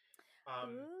Fruit.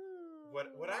 Um, what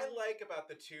I Ooh. like about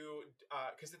the 2,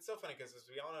 because it's so funny, because as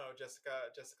we all know,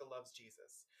 Jessica loves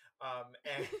Jesus,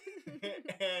 and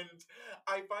and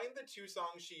I find the 2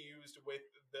 songs she used with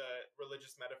the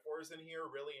religious metaphors in here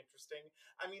really interesting.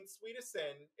 I mean, Sweetest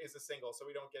Sin is a single, so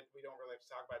we don't really have to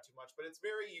talk about it too much, but it's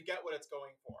very, you get what it's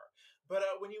going for. But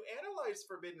when you analyze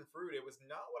Forbidden Fruit, it was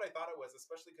not what I thought it was,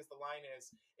 especially because the line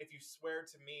is, "If you swear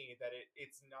to me that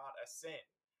it's not a sin,"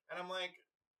 and I'm like,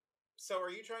 so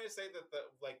are you trying to say that the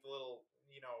little,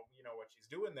 what she's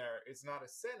doing there is not a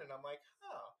sin? And I'm like,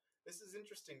 this is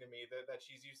interesting to me that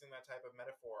she's using that type of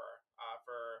metaphor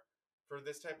for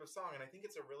this type of song. And I think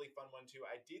it's a really fun one too.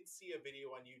 I did see a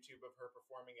video on YouTube of her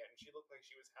performing it, and she looked like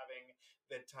she was having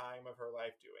the time of her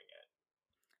life doing it.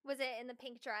 Was it in the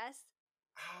pink dress?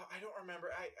 I don't remember.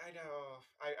 I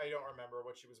don't remember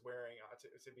what she was wearing,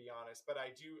 to be honest. But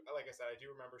I do, like I said, I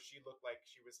do remember she looked like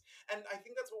she was. And I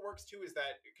think that's what works too, is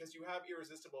that because you have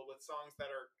Irresistible with songs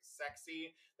that are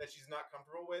sexy that she's not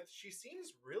comfortable with, she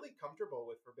seems really comfortable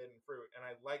with Forbidden Fruit, and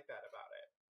I like that about it.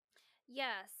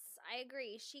 Yes, I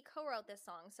agree. She co-wrote this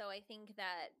song, so I think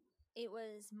that it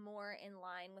was more in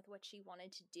line with what she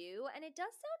wanted to do. And it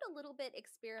does sound a little bit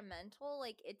experimental.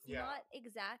 Like, it's Yeah. not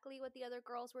exactly what the other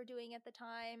girls were doing at the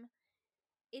time.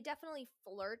 It definitely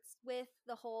flirts with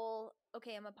the whole,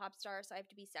 okay, I'm a pop star, so I have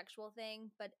to be sexual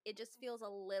thing, but it just feels a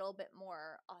little bit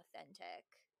more authentic.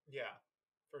 Yeah,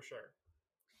 for sure.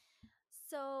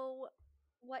 So,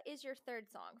 what is your third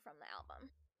song from the album?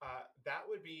 That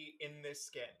would be In This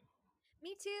Skin.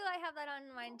 Me too. I have that on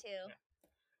mine too. Yeah.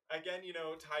 Again,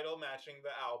 title matching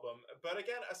the album, but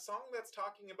again, a song that's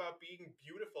talking about being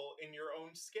beautiful in your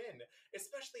own skin,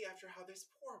 especially after how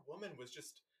this poor woman was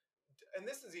just, and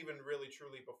this is even really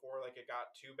truly before like it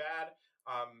got too bad,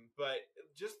 but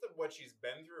just what she's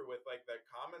been through with like the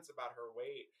comments about her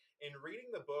weight, in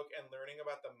reading the book and learning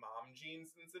about the mom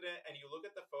jeans incident, and you look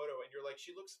at the photo and you're like,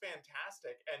 she looks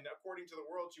fantastic, and according to the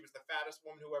world she was the fattest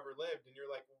woman who ever lived, and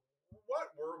you're like,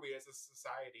 what were we as a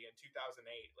society in 2008?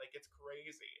 Like, it's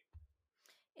crazy.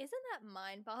 Isn't that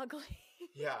mind-boggling?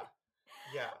 Yeah.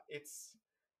 Yeah, it's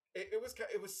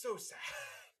it was so sad.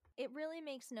 It really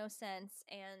makes no sense,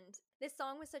 and this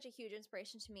song was such a huge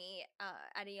inspiration to me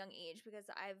at a young age because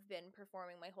I've been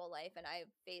performing my whole life and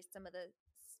I've faced some of the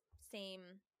same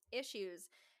issues.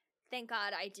 Thank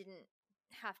God I didn't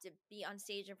have to be on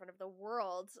stage in front of the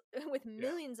world with Yeah.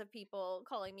 millions of people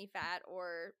calling me fat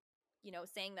or,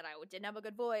 saying that I didn't have a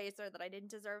good voice or that I didn't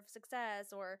deserve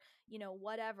success or,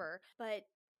 whatever. But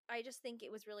I just think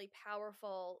it was really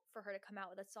powerful for her to come out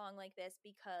with a song like this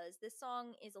because this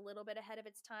song is a little bit ahead of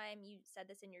its time. You said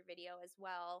this in your video as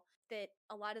well, that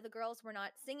a lot of the girls were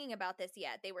not singing about this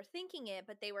yet. They were thinking it,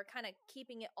 but they were kind of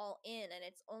keeping it all in. And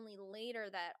it's only later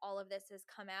that all of this has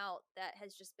come out that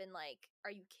has just been like,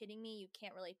 are you kidding me? You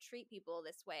can't really treat people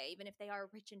this way, even if they are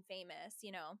rich and famous.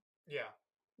 Yeah.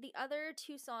 The other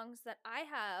two songs that I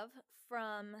have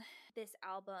from this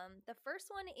album, the first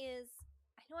one is,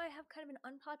 I know I have kind of an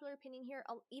unpopular opinion here.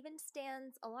 Even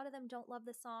Stans, a lot of them don't love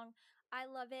the song. I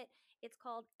love it. It's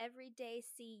called Everyday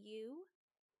See You.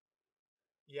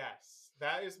 Yes.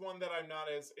 That is one that I'm not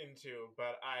as into,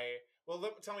 but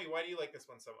tell me, why do you like this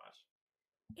one so much?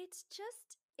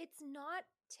 It's not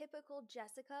typical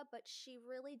Jessica, but she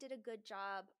really did a good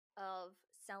job of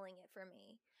selling it for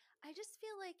me. I just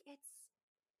feel like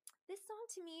this song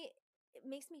to me, it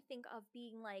makes me think of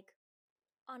being like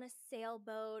on a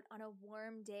sailboat on a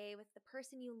warm day with the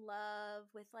person you love,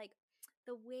 with like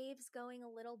the waves going a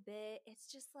little bit.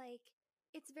 It's just like,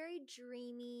 it's very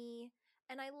dreamy.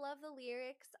 And I love the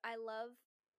lyrics. I love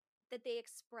that they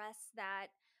express that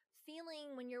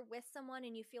feeling when you're with someone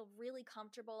and you feel really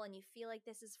comfortable and you feel like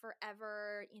this is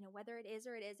forever, whether it is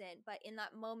or it isn't. But in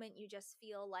that moment, you just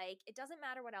feel like it doesn't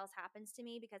matter what else happens to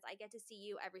me because I get to see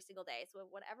you every single day. So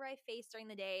whatever I face during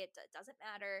the day, it doesn't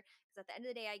matter because at the end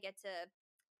of the day, I get to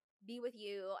be with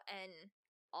you and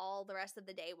all the rest of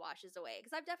the day washes away.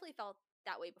 Because I've definitely felt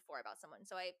that way before about someone.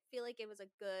 So I feel like it was a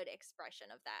good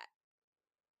expression of that.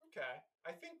 Okay.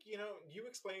 I think, you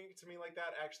explaining it to me like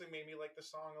that actually made me like the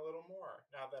song a little more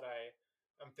now that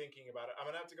I'm thinking about it. I'm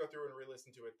going to have to go through and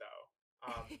re-listen to it though.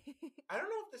 I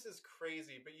don't know if this is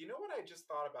crazy, but you know what I just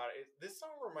thought about? This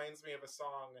song reminds me of a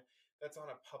song that's on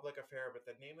a public affair, but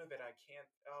the name of it I can't.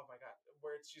 Oh my god,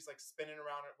 where she's like spinning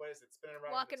around. What is it? Spinning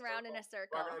around, Walking in a around in circle? a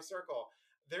circle. Rocking around a circle.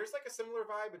 There's like a similar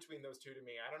vibe between those two to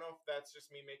me. I don't know if that's just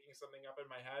me making something up in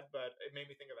my head, but it made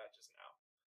me think of that just now.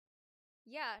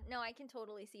 Yeah, no, I can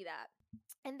totally see that.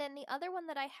 And then the other one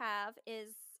that I have is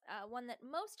one that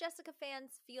most Jessica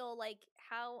fans feel like,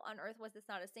 how on earth was this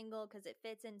not a single? Because it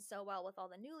fits in so well with all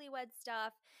the newlywed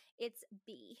stuff. It's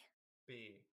B.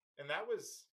 B. And that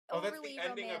was that's the Overly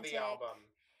ending of romantic. the album.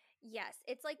 Yes,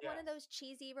 it's like one of Yes. those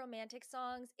cheesy romantic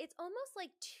songs. It's almost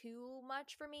like too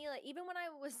much for me. Like even when I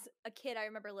was a kid, I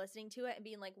remember listening to it and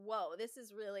being like, "Whoa, this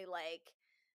is really like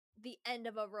the end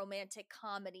of a romantic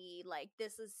comedy. Like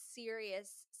this is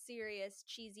serious, serious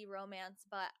cheesy romance."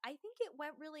 But I think it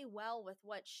went really well with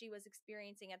what she was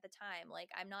experiencing at the time. Like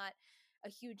I'm not a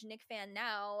huge Nick fan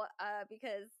now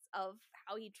because of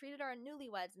how he treated our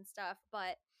newlyweds and stuff,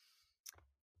 but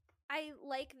I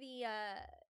like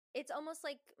it's almost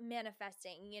like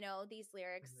manifesting, these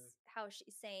lyrics, Mhm. how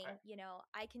she's saying, I,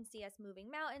 I can see us moving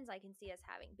mountains, I can see us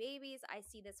having babies, I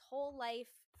see this whole life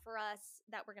for us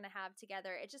that we're going to have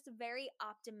together. It's just a very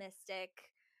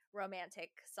optimistic, romantic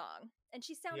song. And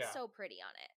she sounds yeah. so pretty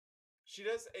on it. She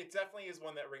does. It definitely is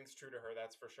one that rings true to her.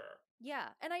 That's for sure. Yeah.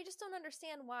 And I just don't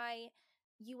understand why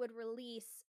you would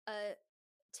release a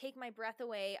Take My Breath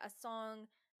Away, a song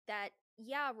that,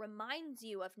 yeah, reminds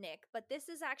you of Nick, but this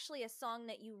is actually a song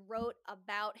that you wrote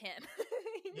about him.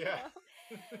 Yeah.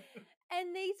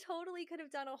 And they totally could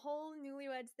have done a whole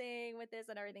newlyweds thing with this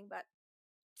and everything, but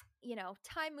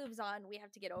time moves on. We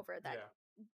have to get over that.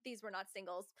 Yeah. These were not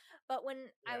singles. But when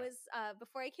I Yeah. was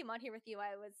before I came on here with you,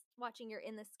 I was watching your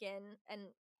In the Skin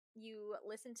and you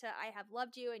listened to I Have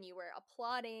Loved You and you were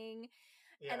applauding.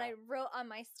 Yeah. And I wrote on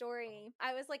my story,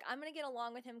 I was like, I'm going to get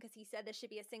along with him because he said this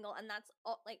should be a single. And that's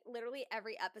all, like literally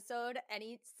every episode,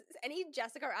 any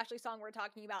Jessica or Ashley song we're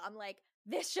talking about, I'm like,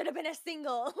 this should have been a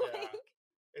single. Yeah.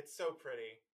 It's so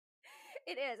pretty.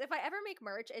 It is. If I ever make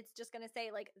merch, it's just going to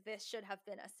say like, this should have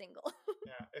been a single.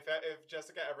 Yeah. If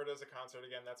Jessica ever does a concert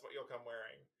again, that's what you'll come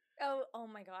wearing. Oh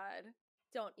my God.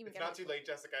 Don't even It's get not too late,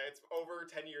 Jessica. It's over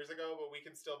 10 years ago, but we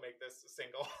can still make this a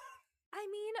single. I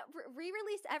mean,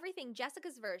 re-release everything.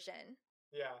 Jessica's version.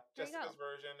 Yeah, There you Jessica's go.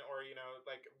 version, or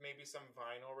like maybe some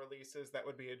vinyl releases. That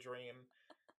would be a dream.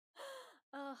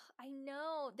 Oh, I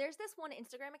know. There's this one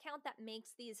Instagram account that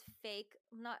makes these fake,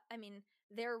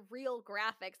 they're real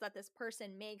graphics that this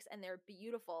person makes and they're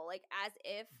beautiful, like as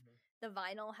if Mhm. the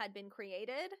vinyl had been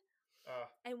created.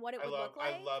 and what it I would look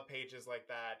I like. love pages like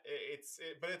that.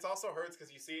 But it's also hurts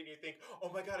because you see it and you think,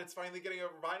 oh my god, it's finally getting a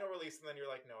vinyl release, and then you're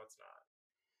like, no, it's not.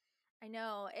 I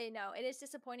know, it is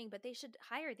disappointing, but they should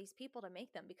hire these people to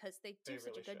make them because they They do such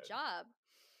a really good should. job.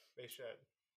 They should.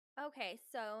 Okay,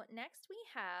 so next we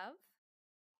have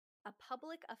A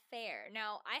Public Affair.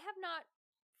 Now, I have not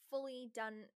fully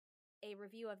done a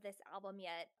review of this album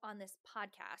yet on this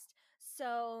podcast,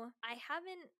 so I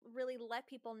haven't really let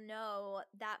people know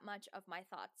that much of my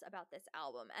thoughts about this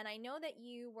album. And I know that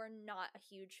you were not a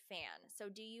huge fan. So,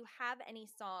 do you have any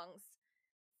songs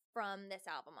from this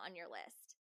album on your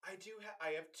list? I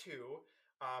have two.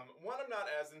 One I'm not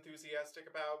as enthusiastic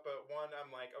about, but one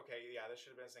I'm like, okay, yeah, this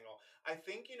should have been a single. I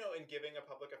think, in giving A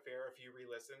Public Affair a few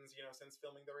re-listens, since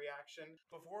filming the reaction.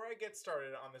 Before I get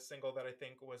started on the single that I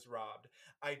think was robbed,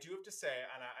 I do have to say,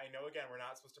 and I know again, we're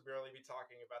not supposed to really be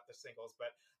talking about the singles,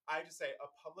 but I just say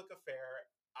A Public Affair,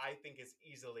 I think is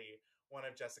easily one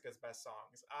of Jessica's best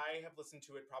songs. I have listened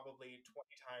to it probably 20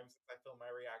 times since I filmed my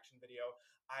reaction video.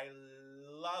 I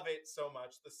love it so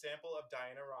much. The sample of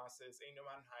Diana Ross's "Ain't No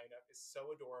Mountain High Enough" is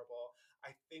so adorable.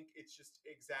 I think it's just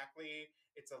exactly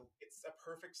it's a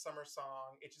perfect summer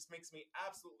song. It just makes me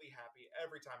absolutely happy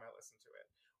every time I listen to it.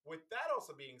 With that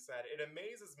also being said, it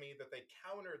amazes me that they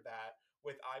countered that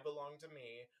with "I Belong to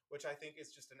Me," which I think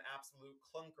is just an absolute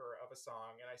clunker of a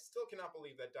song, and I still cannot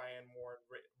believe that Diane Warren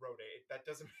wrote it. That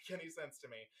doesn't make any sense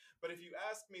to me. But if you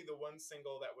ask me, the one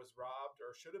single that was robbed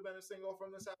or should have been a single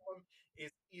from this album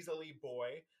is easily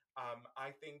Boy.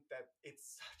 I think that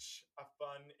it's such a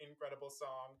fun, incredible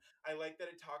song. I like that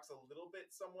it talks a little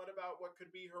bit somewhat about what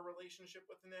could be her relationship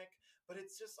with Nick, but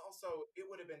it's just also, it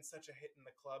would have been such a hit in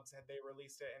the clubs had they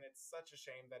released it, and it's such a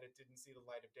shame that it didn't see the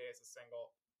light of day as a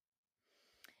single.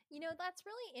 That's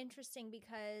really interesting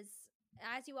because,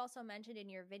 as you also mentioned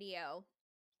in your video,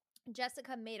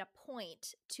 Jessica made a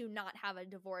point to not have a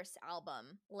divorce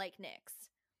album like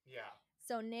Nick's. Yeah.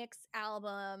 So Nick's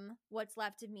album, What's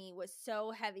Left of Me, was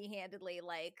so heavy-handedly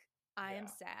like, I am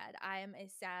sad. I am a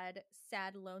sad,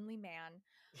 sad, lonely man.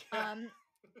 Yeah.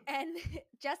 And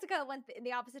Jessica went in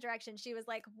the opposite direction. She was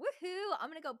like, "Woohoo! I'm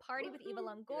gonna go party with Eva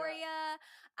Longoria.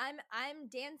 I'm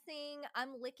dancing.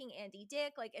 I'm licking Andy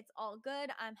Dick. Like it's all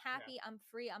good. I'm happy. I'm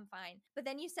free. I'm fine." But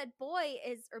then you said "boy"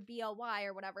 is or BLY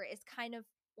or whatever is kind of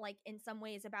like in some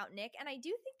ways about Nick, and I do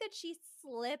think that she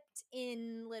slipped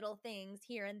in little things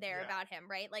here and there about him,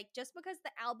 right? Like just because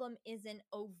the album isn't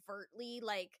overtly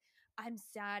like I'm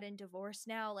sad and divorced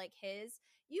now like his,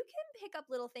 you can pick up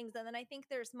little things, and then I think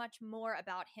there's much more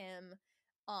about him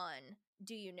on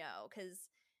Do You Know, because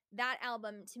that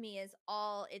album to me is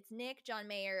all it's Nick, John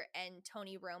Mayer, and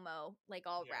Tony Romo like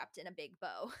all wrapped in a big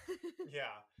bow.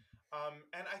 Yeah.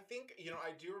 And I think,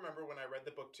 I do remember when I read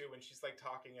the book too, when she's like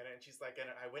talking in it, and she's like,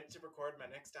 and I went to record my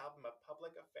next album, A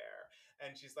Public Affair.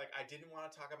 And she's like, I didn't want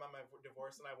to talk about my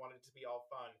divorce and I wanted it to be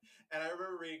all fun. And I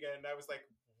remember reading it and I was like,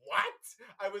 what?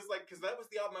 I was like, because that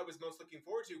was the album I was most looking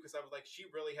forward to, because I was like, she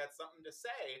really had something to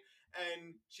say.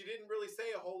 And she didn't really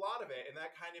say a whole lot of it. And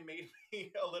that kind of made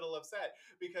me a little upset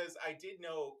because I did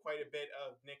know quite a bit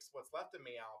of Nick's What's Left of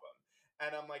Me album.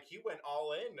 And I'm like, he went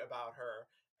all in about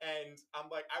her. And I'm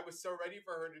like, I was so ready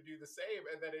for her to do the same,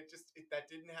 and then that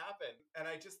didn't happen. And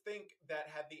I just think that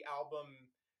had the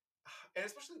album, and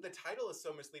especially the title is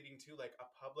so misleading too, like A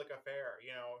Public Affair.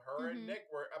 Her and Nick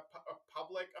were a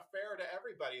public affair to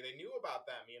everybody. They knew about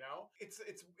them.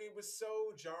 It was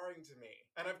so jarring to me,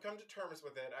 and I've come to terms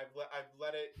with it. I've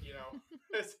let it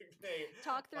resignate.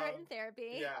 Talk through it in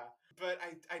therapy. Yeah. But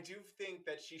I do think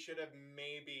that she should have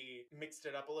maybe mixed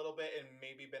it up a little bit and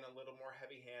maybe been a little more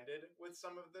heavy-handed with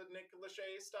some of the Nick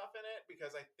Lachey stuff in it,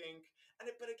 because I think,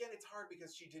 but again, it's hard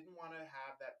because she didn't want to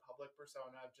have that public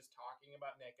persona of just talking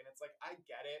about Nick, and it's like, I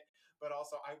get it, but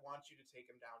also I want you to take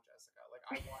him down, Jessica. Like,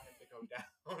 I want him to go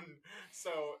down.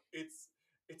 So it's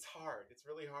hard. It's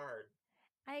really hard.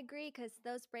 I agree, because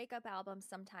those breakup albums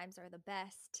sometimes are the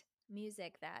best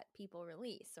music that people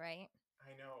release, right?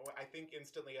 I know. I think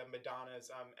instantly of Madonna's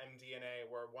MDNA,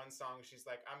 where one song she's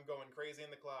like, "I'm going crazy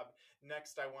in the club.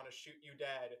 Next, I want to shoot you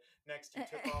dead. Next, you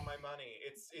took all my money."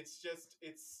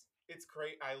 It's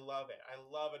great. I love it. I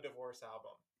love a divorce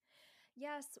album.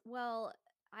 Yes, well,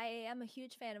 I am a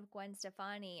huge fan of Gwen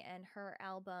Stefani and her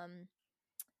album.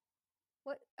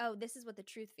 This is what the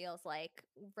truth feels like.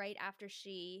 Right after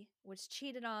she was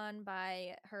cheated on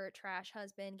by her trash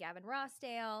husband, Gavin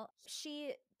Rossdale,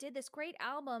 she did this great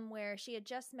album where she had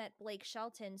just met Blake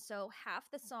Shelton. So half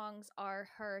the songs are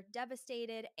her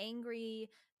devastated, angry,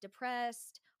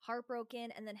 depressed,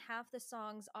 heartbroken, and then half the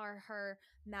songs are her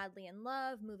madly in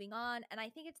love, moving on. And I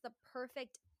think it's the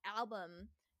perfect album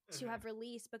to have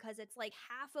released, because it's like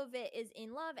half of it is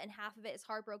in love and half of it is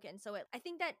heartbroken. So I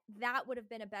think that would have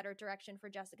been a better direction for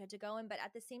Jessica to go in. But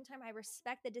at the same time, I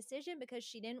respect the decision, because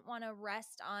she didn't want to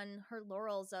rest on her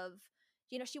laurels of,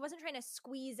 she wasn't trying to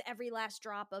squeeze every last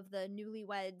drop of the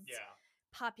newlyweds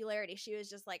popularity. She was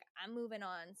just like, I'm moving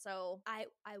on. So I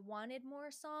wanted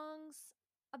more songs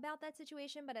about that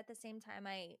situation, but at the same time,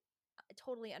 I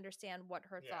totally understand what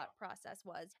her thought process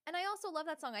was. And I also love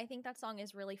that song. I think that song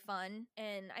is really fun,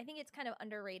 and I think it's kind of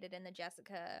underrated in the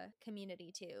Jessica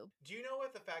community too. Do you know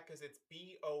what the fact, because it's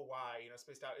B-O-Y,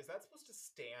 spaced out, is that supposed to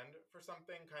stand for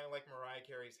something kind of like Mariah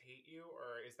Carey's Hate You,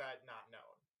 or is that not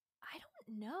known? I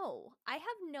don't know. I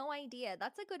have no idea.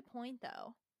 That's a good point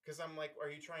though. Because I'm like, are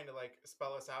you trying to like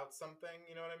spell us out something?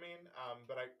 You know what I mean?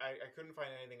 But I couldn't find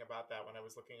anything about that when I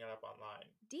was looking it up online.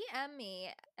 DM me,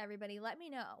 everybody. Let me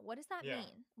know. What does that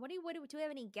mean? What do we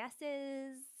have any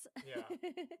guesses? Yeah.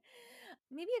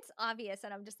 Maybe it's obvious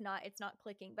and it's not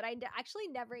clicking, but I actually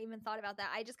never even thought about that.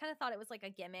 I just kind of thought it was like a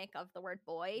gimmick of the word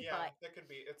boy. Yeah, but that could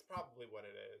be. It's probably what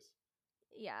it is.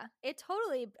 Yeah, it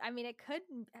totally, it could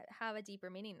have a deeper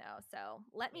meaning though. So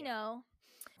let me know.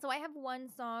 So I have one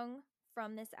song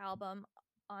from this album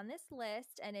on this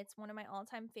list, and it's one of my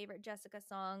all-time favorite Jessica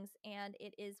songs, and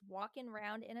it is Walking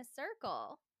Round in a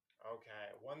Circle.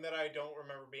 Okay, one that I don't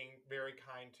remember being very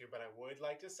kind to, but I would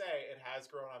like to say it has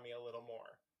grown on me a little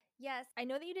more. Yes, I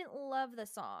know that you didn't love the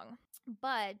song,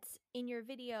 but in your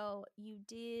video, you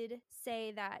did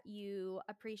say that you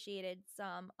appreciated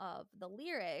some of the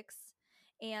lyrics.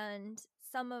 And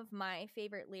some of my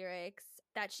favorite lyrics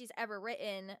that she's ever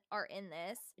written are in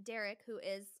this. Derek, who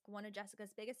is one of Jessica's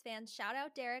biggest fans, shout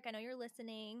out Derek, I know you're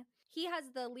listening. He has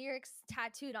the lyrics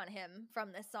tattooed on him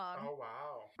from this song. Oh,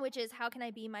 wow. Which is, how can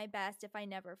I be my best if I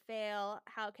never fail?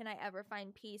 How can I ever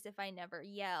find peace if I never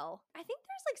yell? I think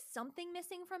there's like something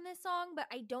missing from this song, but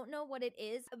I don't know what it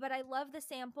is. But I love the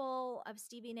sample of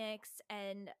Stevie Nicks,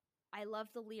 and I love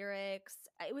the lyrics.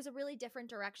 It was a really different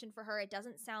direction for her. It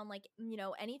doesn't sound like,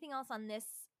 anything else on this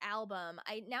album.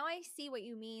 Now I see what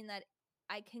you mean, that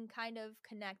I can kind of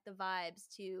connect the vibes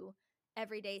to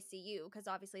Everyday See You, because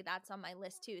obviously that's on my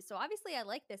list too. So obviously I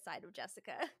like this side of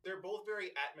Jessica. They're both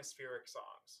very atmospheric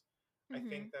songs. I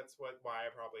think that's why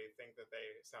I probably think that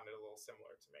they sounded a little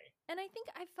similar to me. And I think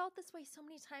I felt this way so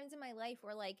many times in my life,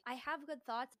 where like I have good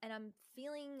thoughts and I'm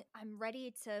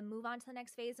ready to move on to the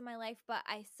next phase of my life, but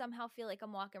I somehow feel like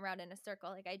I'm walking around in a circle.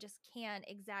 Like I just can't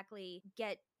exactly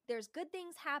there's good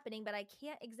things happening, but I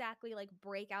can't exactly like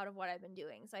break out of what I've been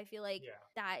doing. So I feel like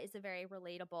that is a very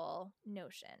relatable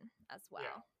notion as well.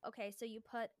 Yeah. Okay, so you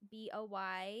put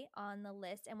BOY on the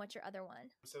list, and what's your other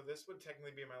one? So this would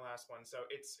technically be my last one. So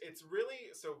it's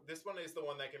really, so this one is the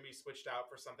one that can be switched out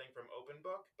for something from Open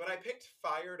Book, but I picked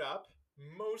Fired Up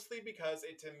mostly because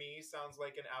it to me sounds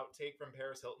like an outtake from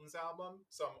Paris Hilton's album,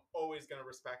 so I'm always going to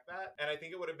respect that. And I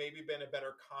think it would have maybe been a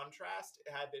better contrast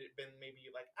had it been maybe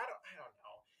like, I don't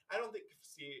know. I don't think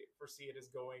foresee it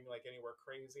as going like anywhere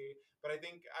crazy, but I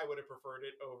think I would have preferred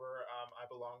it over I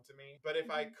Belong to Me. But if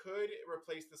I could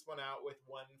replace this one out with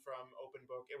one from Open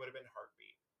Book, it would have been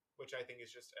Heartbeat, which I think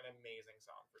is just an amazing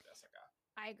song for Jessica.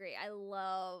 I agree. I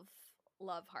love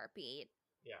Heartbeat.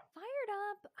 Yeah. Fired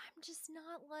Up, I'm just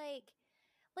not like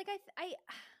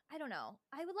I don't know.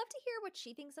 I would love to hear what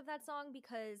she thinks of that song,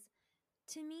 because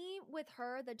to me, with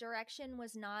her, the direction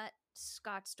was not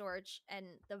Scott Storch and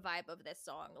the vibe of this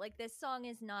song. Like, this song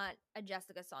is not a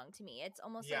Jessica song to me. It's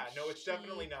almost it's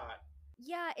definitely not.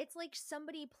 Yeah, it's like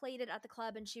somebody played it at the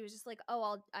club and she was just like,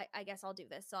 oh, I guess I'll do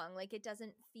this song. Like, it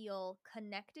doesn't feel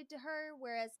connected to her,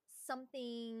 whereas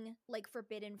something like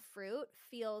Forbidden Fruit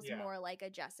feels more like a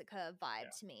Jessica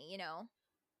vibe to me,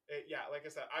 Like I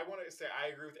said, I want to say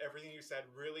I agree with everything you said.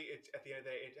 Really, at the end of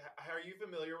the day, are you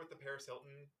familiar with the Paris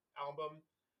Hilton album?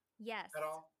 Yes. At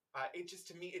all? It just,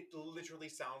 to me, it literally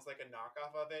sounds like a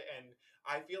knockoff of it. And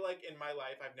I feel like in my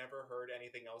life, I've never heard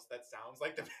anything else that sounds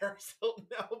like the Paris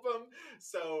Hilton album.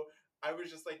 So I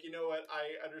was just like, you know what?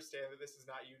 I understand that this is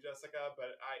not you, Jessica,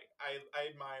 but I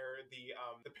admire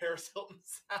the Paris Hilton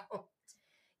sound.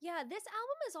 Yeah, this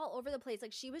album is all over the place.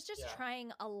 Like, she was just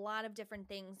trying a lot of different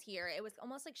things here. It was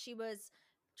almost like she was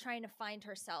trying to find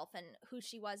herself and who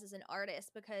she was as an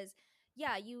artist, because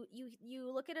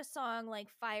you look at a song like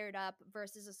Fired Up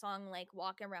versus a song like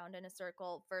Walking Around in a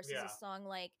Circle versus a song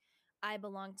like I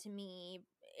Belong to Me.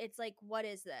 It's like, what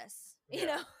is this? You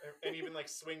know? And even like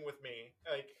Swing With Me,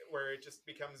 like where it just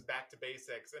becomes back to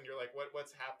basics and you're like,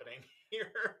 what's happening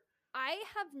here? I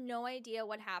have no idea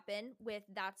what happened with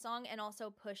that song, and also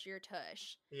Push Your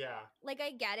Tush. Yeah. Like,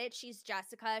 I get it. She's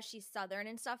Jessica. She's Southern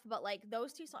and stuff. But, like,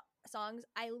 those two songs,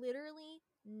 I literally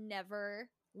never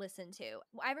listen to.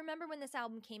 I remember when this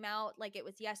album came out, like it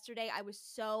was yesterday. I was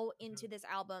so into this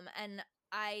album, and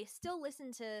I still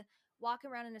listen to Walk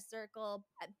Around in a Circle,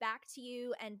 Back to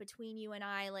You, and Between You and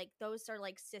I. Like those are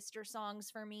like sister songs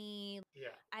for me. Yeah.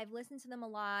 I've listened to them a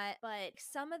lot, but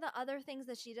some of the other things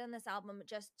that she did in this album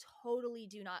just totally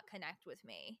do not connect with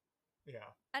me. Yeah.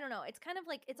 I don't know. It's kind of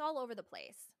like it's all over the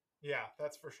place. Yeah,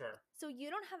 that's for sure. So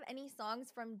you don't have any songs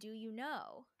from Do You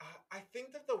Know? I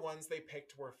think that the ones they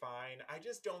picked were fine. I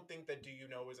just don't think that Do You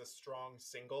Know is a strong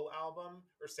single album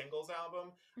or singles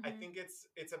album. I think it's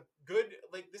a good,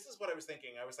 like, this is what I was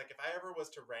thinking. I was like, if I ever was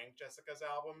to rank Jessica's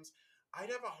albums, I'd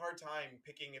have a hard time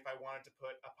picking if I wanted to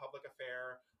put A Public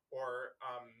Affair or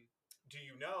Do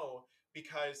You Know,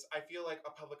 because I feel like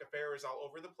A Public Affair is all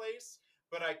over the place,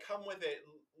 but I come with it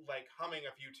like humming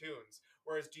a few tunes.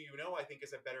 Whereas Do You Know, I think,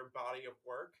 is a better body of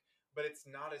work, but it's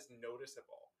not as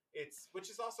noticeable.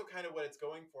 Which is also kind of what it's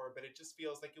going for, but it just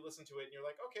feels like you listen to it and you're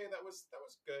like, okay, that was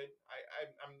good.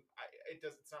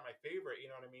 It's not my favorite, you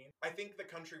know what I mean? I think the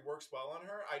country works well on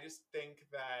her. I just think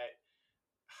that,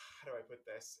 how do I put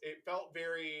this? It felt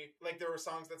very like there were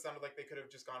songs that sounded like they could have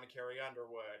just gone to Carrie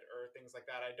Underwood or things like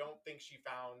that. I don't think she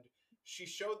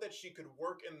showed that she could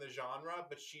work in the genre,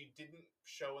 but she didn't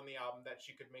show in the album that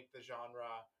she could make the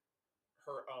genre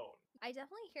her own. I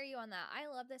definitely hear you on that. I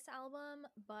love this album,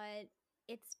 but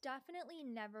it's definitely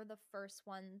never the first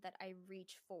one that I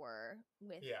reach for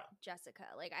with Jessica.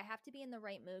 Like I have to be in the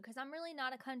right mood because I'm really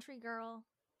not a country girl.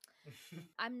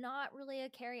 I'm not really a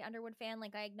Carrie Underwood fan.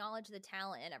 Like I acknowledge the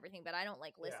talent and everything, but I don't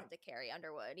like listen to Carrie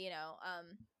Underwood, you know.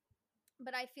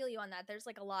 But I feel you on that. There's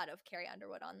like a lot of Carrie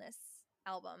Underwood on this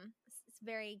album. It's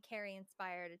very Carrie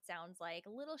inspired. It sounds like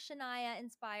a little Shania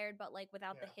inspired, but like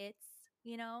without the hits,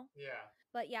 you know? Yeah.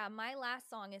 But yeah, my last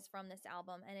song is from this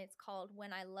album and it's called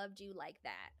When I Loved You Like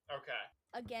That. Okay.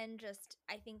 Again, just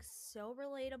I think so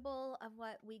relatable of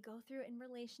what we go through in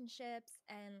relationships,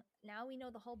 and now we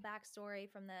know the whole backstory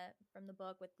from the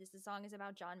book. With this, the song is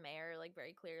about John Mayer, like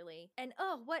very clearly, and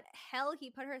oh, what hell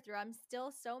he put her through! I'm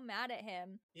still so mad at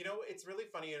him. You know, it's really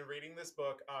funny in reading this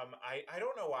book. I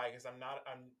don't know why, because I'm not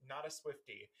a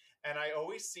Swiftie, and I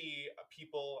always see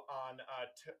people on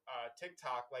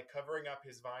TikTok like covering up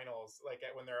his vinyls, like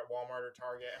when they're at Walmart or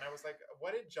Target, and I was like,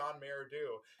 what did John Mayer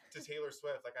do to Taylor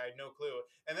Swift? Like I had no clue.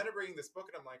 And then I'm reading this book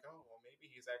and I'm like, oh, well,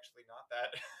 maybe he's actually not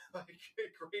that like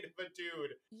great of a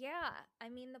dude. Yeah. I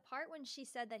mean, the part when she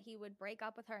said that he would break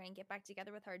up with her and get back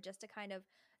together with her just to kind of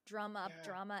drum up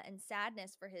drama and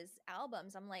sadness for his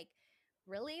albums. I'm like,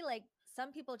 really? Like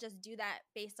some people just do that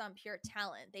based on pure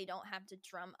talent. They don't have to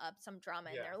drum up some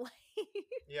drama in their life.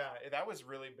 Yeah, that was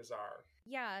really bizarre.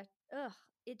 Yeah. Ugh.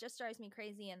 It just drives me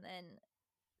crazy. And then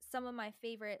some of my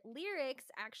favorite lyrics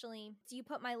actually, so you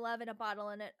put my love in a bottle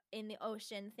in the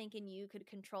ocean thinking you could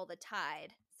control the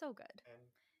tide. So good. And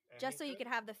just so you could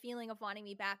have the feeling of wanting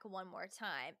me back one more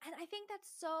time. And I think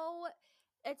that's so,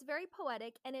 it's very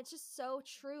poetic and it's just so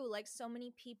true. Like so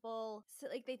many people,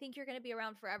 like they think you're going to be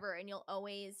around forever and you'll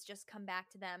always just come back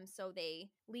to them. So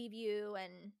they leave you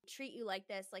and treat you like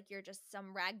this, like you're just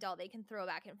some rag doll they can throw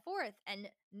back and forth. And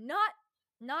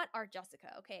not our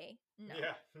Jessica, okay? No.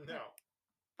 Yeah, no.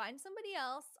 Find somebody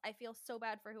else. I feel so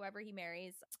bad for whoever he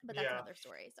marries, but that's another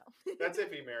story. So that's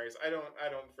if he marries. I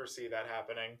don't foresee that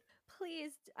happening.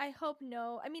 Please, I hope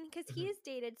no. I mean, because he has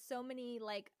dated so many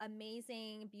like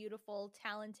amazing, beautiful,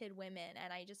 talented women,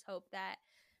 and I just hope that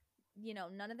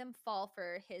none of them fall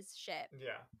for his shit.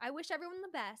 Yeah. I wish everyone the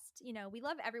best. We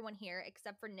love everyone here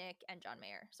except for Nick and John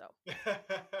Mayer. So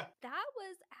that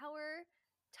was our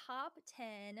top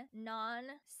 10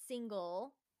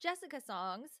 non-single Jessica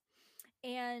songs.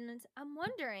 And I'm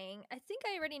wondering, I think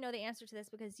I already know the answer to this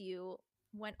because you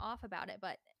went off about it,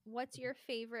 but what's your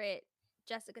favorite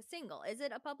Jessica single? Is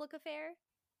it A Public Affair?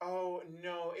 Oh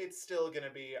no, it's still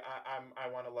gonna be I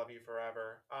Want to Love You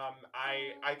Forever.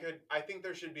 I think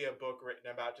there should be a book written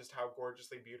about just how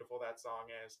gorgeously beautiful that song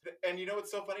is. And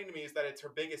what's so funny to me is that it's her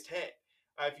biggest hit.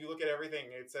 If you look at everything,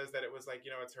 it says that it was like,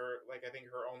 it's her, like, I think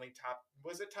her only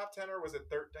was it top 10 or was it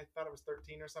I thought it was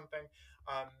 13 or something.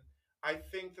 I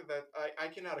think that I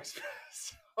cannot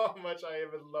express how much I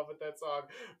am in love with that song,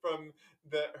 from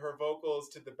her vocals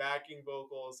to the backing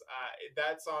vocals.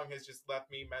 That song has just left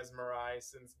me mesmerized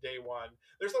since day one.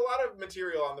 There's a lot of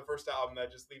material on the first album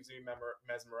that just leaves me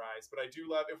mesmerized, but I do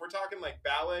love, if we're talking like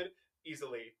ballad,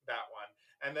 easily that one.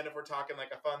 And then if we're talking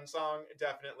like a fun song,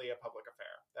 definitely A Public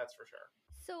Affair. That's for sure.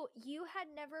 So you had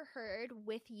never heard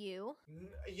With You?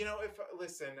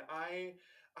 Listen, I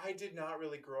did not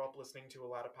really grow up listening to a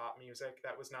lot of pop music.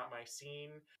 That was not my scene.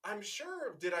 I'm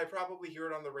sure, did I probably hear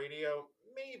it on the radio?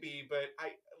 Maybe, but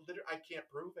I can't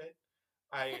prove it.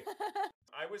 I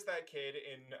I was that kid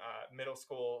in middle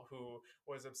school who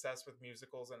was obsessed with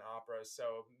musicals and operas,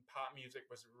 so pop music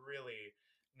was really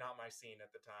not my scene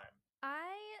at the time.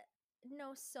 I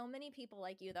know so many people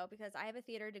like you though, because I have a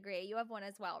theater degree. You have one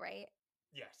as well, right?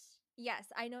 Yes. Yes,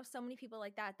 I know so many people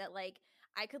like that like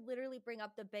I could literally bring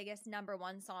up the biggest number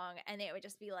one song and it would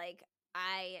just be like,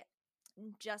 I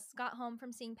just got home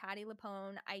from seeing Patty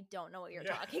LaPone. I don't know what you're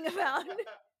Yeah. talking about.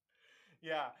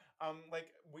 Yeah. Like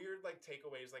weird like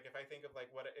takeaways. Like if I think of like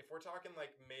what if we're talking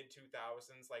like mid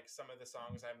 2000s, like some of the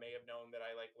songs I may have known that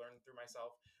I like learned through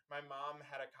myself. My mom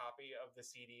had a copy of the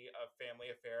CD of Family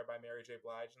Affair by Mary J.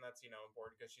 Blige, and that's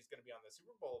important because she's going to be on the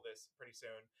Super Bowl this pretty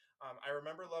soon. I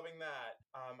remember loving that.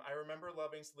 I remember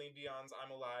loving Celine Dion's "I'm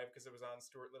Alive" because it was on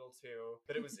Stuart Little too.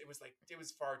 But it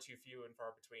was far too few and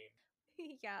far between.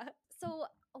 Yeah. So,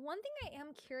 one thing I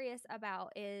am curious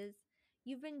about is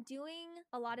you've been doing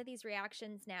a lot of these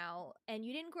reactions now, and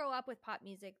you didn't grow up with pop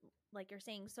music like you're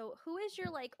saying. So, who is your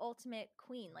like ultimate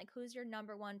queen? Like, who's your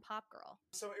number one pop girl?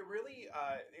 So it really,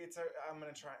 I'm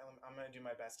gonna do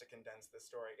my best to condense this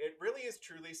story. It really is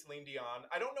truly Celine Dion.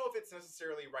 I don't know if it's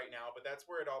necessarily right now, but that's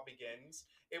where it all begins.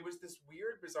 It was this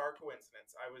weird, bizarre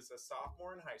coincidence. I was a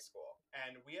sophomore in high school,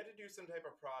 and we had to do some type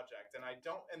of project, and I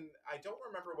don't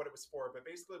remember what it was for, but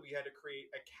basically we had to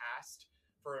create a cast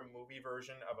for a movie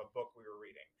version of a book we were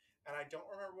reading. And I don't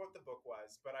remember what the book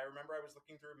was, but I remember I was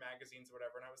looking through magazines or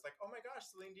whatever, and I was like, oh my gosh,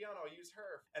 Celine Dion, I'll use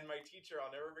her. And my teacher, I'll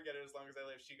never forget it as long as I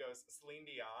live, she goes, Celine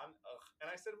Dion? Ugh. And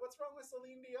I said, what's wrong with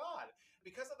Celine Dion?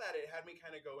 Because of that, it had me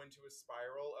kind of go into a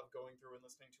spiral of going through and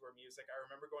listening to her music. I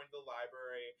remember going to the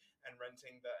library and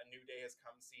renting the A New Day Has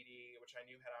Come CD, which I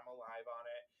knew had I'm Alive on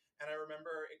it. And I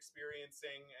remember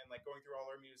experiencing and like going through all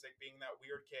her music, being that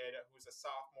weird kid who was a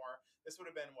sophomore. This would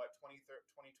have been what,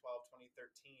 2012,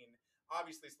 2013.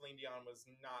 Obviously Celine Dion was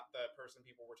not the person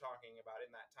people were talking about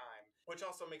in that time, which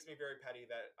also makes me very petty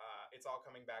that it's all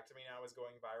coming back to me now as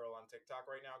going viral on TikTok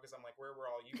right now because I'm like, where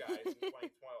were all you guys in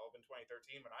 2012 and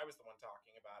 2013 when I was the one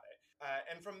talking about it?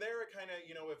 And from there, it kind of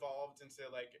evolved into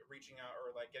like reaching out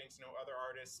or like getting to know other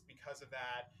artists. Because of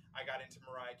that, I got into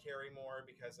Mariah Carey more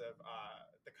because of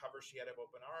the cover she had of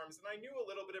Open Arms, and I knew a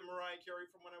little bit of Mariah Carey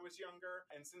from when I was younger.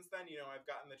 And since then, I've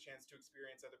gotten the chance to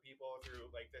experience other people through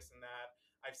like this and that.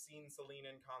 I've seen Celine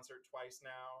in concert twice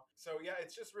now. So yeah,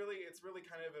 it's really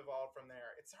kind of evolved from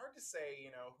there. It's hard to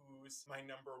say, who's my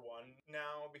number one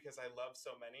now because I love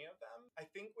so many of them. I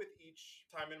think with each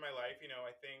time in my life,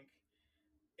 I think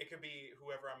it could be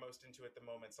whoever I'm most into at the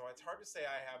moment. So it's hard to say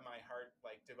I have my heart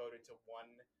like devoted to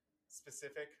one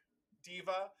specific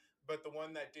diva, but the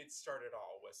one that did start it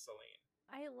all was Celine.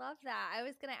 I love that. I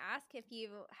was going to ask if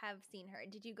you have seen her.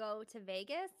 Did you go to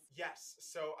Vegas? Yes.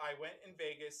 So I went in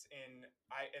Vegas and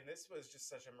this was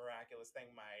just such a miraculous thing.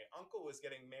 My uncle was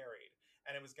getting married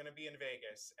and it was going to be in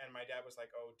Vegas. And my dad was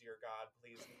like, oh, dear God,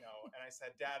 please no. And I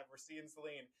said, Dad, we're seeing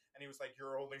Celine. And he was like,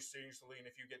 you're only seeing Celine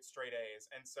if you get straight A's.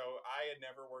 And so I had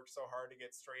never worked so hard to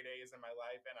get straight A's in my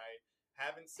life. And I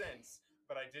haven't since,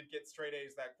 but I did get straight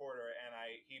A's that quarter. And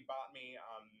he bought me,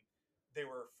 they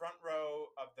were front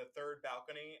row of the third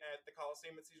balcony at the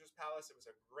Coliseum at Caesar's Palace. It was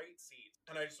a great seat.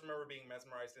 And I just remember being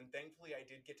mesmerized. And thankfully, I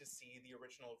did get to see the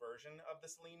original version of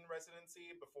the Celine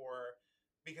residency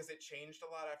because it changed a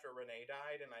lot after Renee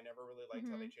died. And I never really liked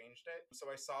how they changed it.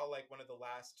 So I saw like one of the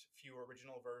last few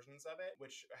original versions of it,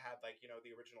 which had like,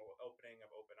 the original opening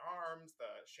of Open Arms,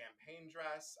 the champagne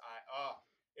dress.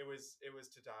 It was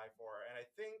to die for. And I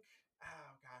think,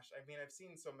 oh gosh, I mean, I've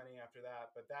seen so many after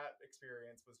that, but that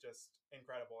experience was just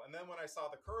incredible. And then when I saw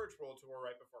the Courage World Tour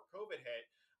right before COVID hit,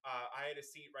 I had a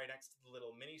seat right next to the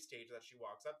little mini stage that she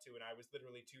walks up to, and I was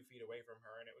literally 2 feet away from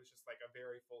her, and it was just like a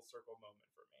very full circle moment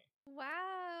for me.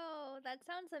 Wow, that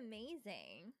sounds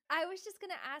amazing. I was just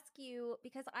going to ask you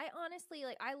because I honestly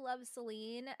like I love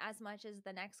Celine as much as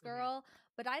the next girl,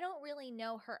 but I don't really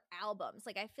know her albums.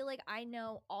 Like I feel like I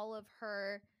know all of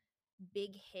her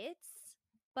big hits,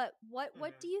 but what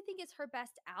do you think is her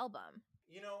best album?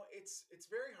 It's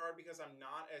very hard because I'm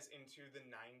not as into the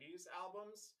 90s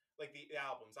albums. Like the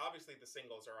albums, obviously the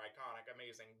singles are iconic,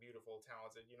 amazing, beautiful,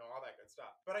 talented, all that good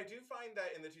stuff. But I do find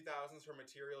that in the 2000s, her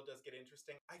material does get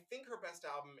interesting. I think her best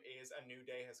album is A New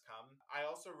Day Has Come. I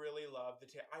also really love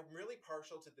I'm really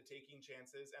partial to the Taking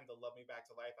Chances and the Love Me Back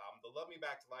to Life album. The Love Me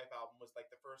Back to Life album was like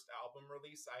the first album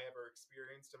release I ever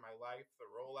experienced in my life.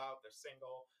 The rollout, the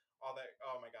single, all that.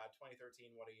 Oh my God,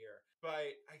 2013, what a year.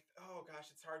 But oh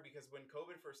gosh, it's hard because when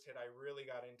COVID first hit, I really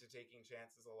got into Taking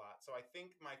Chances a lot. So I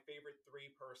think my favorite three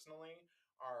personally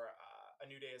are A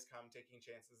New Day Has Come, Taking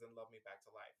Chances, and Love Me Back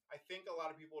to Life. I think a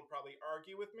lot of people would probably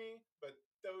argue with me, but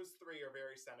those three are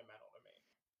very sentimental to me.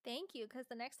 Thank you, because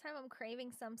the next time I'm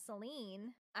craving some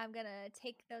Celine, I'm gonna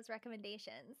take those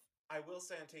recommendations. I will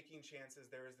say I'm taking chances.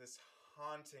 There is this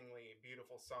hauntingly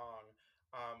beautiful song,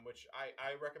 which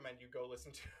I recommend you go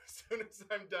listen to as soon as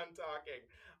I'm done talking.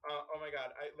 Oh my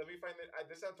God. Let me find it.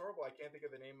 This sounds horrible. I can't think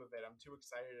of the name of it. I'm too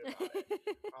excited about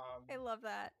it. I love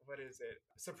that. What is it?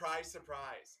 Surprise,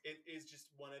 surprise. It is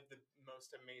just one of the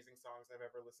most amazing songs I've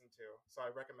ever listened to. So I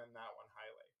recommend that one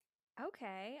highly.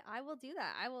 Okay, I will do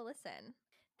that. I will listen.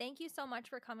 Thank you so much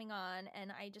for coming on.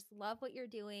 And I just love what you're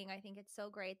doing. I think it's so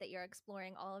great that you're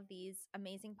exploring all of these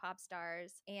amazing pop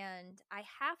stars. And I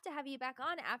have to have you back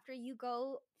on after you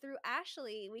go through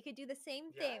Ashley. We could do the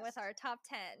same thing with Yes. our top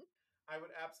 10. I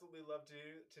would absolutely love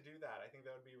to do that. I think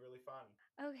that would be really fun.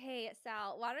 Okay,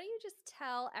 Sal, why don't you just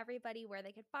tell everybody where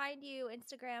they could find you,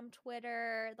 Instagram,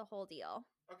 Twitter, the whole deal?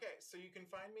 Okay, so you can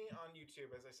find me on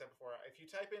YouTube, as I said before. If you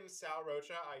type in Sal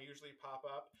Rocha, I usually pop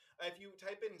up. If you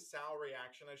type in Sal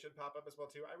Reaction, I should pop up as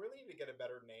well too. I really need to get a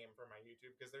better name for my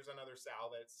YouTube because there's another Sal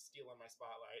that's stealing my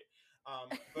spotlight.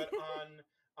 But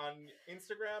on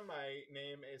Instagram, my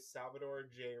name is Salvador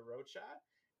J Rocha,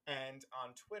 and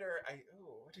on Twitter,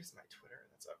 what is my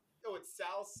Twitter? It's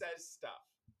Sal Says Stuff.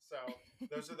 So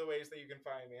those are the ways that you can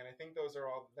find me, and I think that's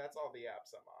all the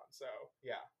apps I'm on. So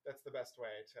yeah, that's the best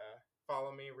way to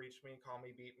follow me, reach me, call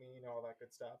me, beat me, all that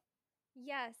good stuff.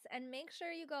 Yes, and make sure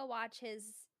you go watch his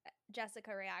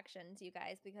Jessica reactions, you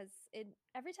guys, because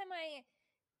every time I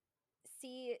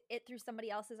see it through somebody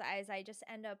else's eyes, I just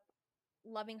end up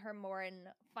loving her more and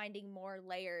finding more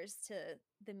layers to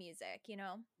the music, you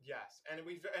know? Yes, and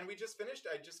we just finished.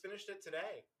 I just finished it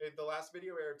today. The last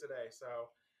video aired today, so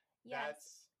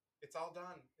Yes. it's all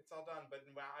done. It's all done. But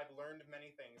wow, I've learned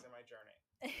many things in my journey.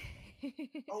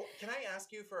 Oh, can I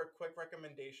ask you for a quick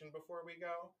recommendation before we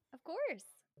go? Of course.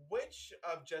 Which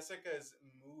of Jessica's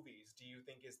movies do you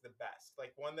think is the best?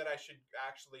 Like one that I should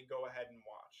actually go ahead and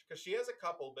watch? Because she has a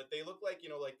couple, but they look like,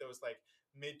 like those like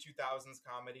mid 2000s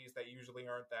comedies that usually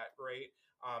aren't that great.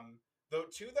 The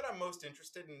two that I'm most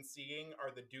interested in seeing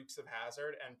are The Dukes of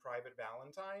Hazzard and Private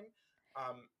Valentine.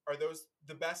 Are those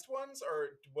the best ones,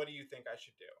 or what do you think I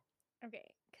should do?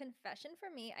 Okay, confession for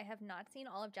me, I have not seen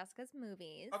all of Jessica's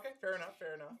movies. Okay, fair enough,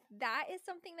 fair enough. That is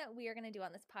something that we are going to do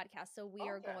on this podcast. So we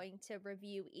are Okay. going to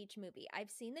review each movie. I've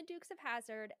seen The Dukes of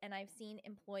Hazzard and I've seen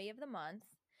Employee of the Month.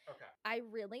 Okay. I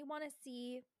really want to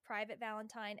see Private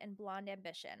Valentine and Blonde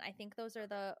Ambition. I think those are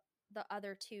the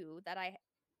other two that I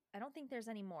don't think there's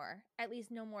any more. At least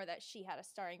no more that she had a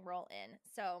starring role in.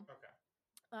 So Okay.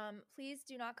 please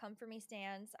do not come for me,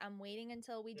 Stans. I'm waiting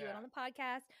until we do it Yeah. on the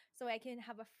podcast so I can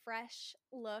have a fresh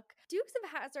look. Dukes of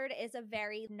Hazzard is a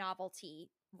very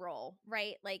novelty role,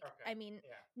 right? Like, Okay. I mean,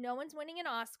 Yeah. no one's winning an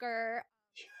Oscar,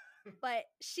 but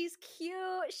she's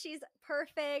cute. She's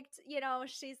perfect.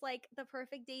 She's like the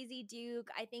perfect Daisy Duke.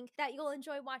 I think that you'll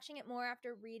enjoy watching it more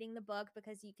after reading the book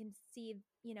because you can see,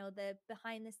 the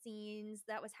behind the scenes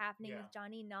that was happening Yeah. with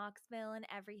Johnny Knoxville and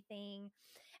everything.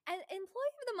 And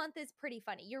Employee of the Month is pretty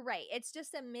funny. You're right. It's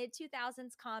just a mid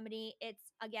 2000s comedy.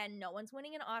 It's, again, no one's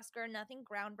winning an Oscar, nothing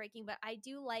groundbreaking, but I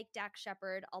do like Dax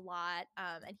Shepard a lot.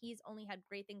 And he's only had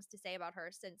great things to say about her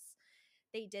since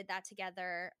they did that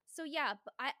together. So yeah,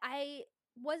 I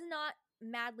was not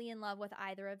madly in love with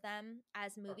either of them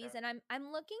as movies, Okay. and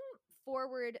I'm looking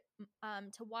forward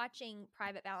to watching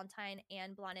Private Valentine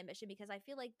and Blonde Ambition because I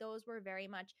feel like those were very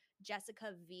much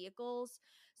Jessica vehicles.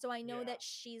 So I know Yeah. that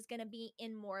she's going to be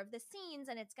in more of the scenes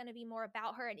and it's going to be more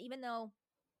about her. And even though,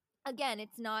 again,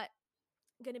 it's not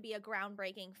going to be a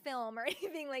groundbreaking film or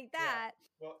anything like that. Yeah.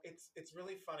 Well, it's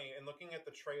really funny in looking at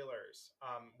the trailers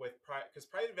because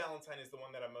Private Valentine is the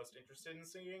one that I'm most interested in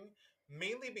seeing,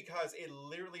 mainly because it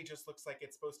literally just looks like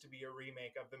it's supposed to be a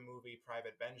remake of the movie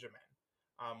Private Benjamin,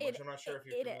 which I'm not sure if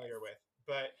you're familiar with.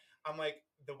 But I'm like,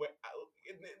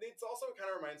 it's also kind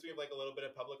of reminds me of like a little bit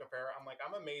of Public Affair. I'm like,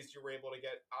 I'm amazed you were able to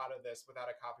get out of this without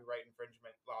a copyright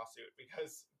infringement lawsuit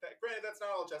because granted, that's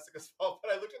not all Jessica's fault, but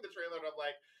I looked at the trailer and I'm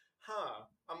like,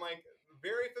 I'm like,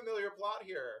 very familiar plot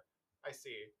here. I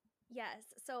see. Yes.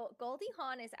 So Goldie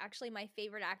Hawn is actually my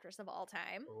favorite actress of all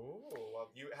time. Oh, well,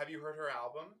 have you heard her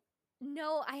album?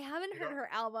 No, I haven't heard her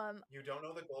album. You don't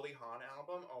know the Goldie Hawn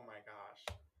album? Oh my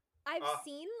gosh. I've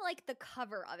seen like the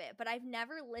cover of it, but I've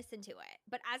never listened to it.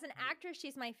 But as an actress,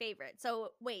 she's my favorite.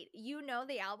 So wait, you know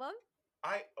the album?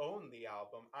 I own the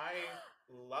album. I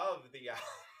love the album.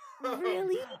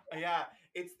 Really? Yeah,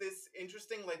 it's this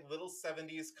interesting like little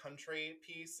 70s country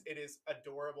piece. It is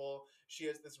adorable. She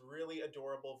has this really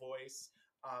adorable voice.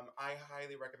 I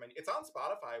highly recommend it. It's on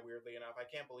Spotify, weirdly enough. I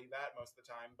can't believe that most of the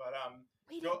time, but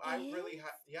Wait,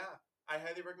 I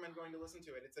highly recommend going to listen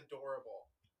to it. It's adorable.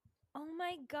 Oh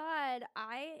my God.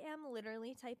 I am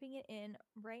literally typing it in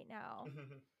right now.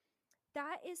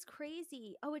 That is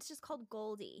crazy. Oh, it's just called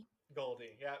Goldie.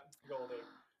 Goldie, yeah, Goldie,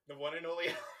 the one and only.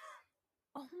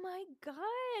 Oh my God.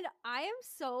 I am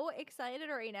so excited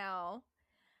right now.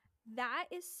 That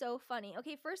is so funny.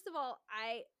 Okay, first of all,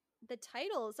 the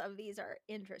titles of these are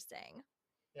interesting.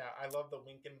 Yeah, I love the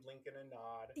wink and blink and a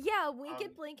nod. Yeah, wink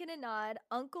and blink and a nod.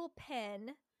 Uncle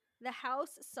Pen, the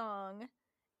house song,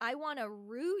 I Wanna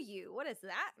Rue You. What does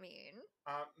that mean?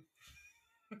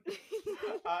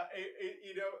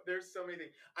 You know, there's so many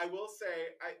things. I will say,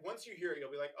 once you hear it,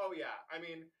 you'll be like, oh yeah. I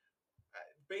mean,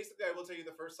 basically, I will tell you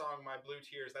the first song, "My Blue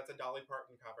Tears." That's a Dolly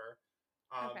Parton cover.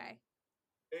 Okay.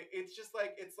 It's just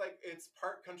like it's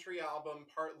part country album,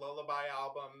 part lullaby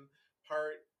album,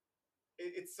 part.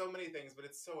 It's so many things, but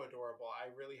it's so adorable. I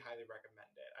really highly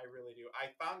recommend it. I really do. I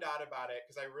found out about it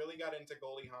because I really got into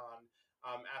Goldie Hawn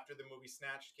after the movie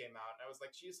Snatched came out, and I was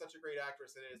like, she's such a great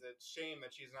actress. It is a shame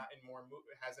that she's not in more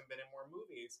hasn't been in more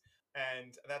movies.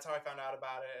 And that's how I found out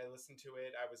about it. I listened to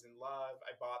it. I was in love.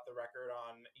 I bought the record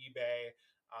on eBay.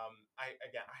 I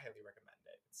highly recommend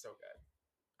it. It's so good.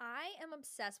 I am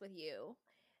obsessed with you.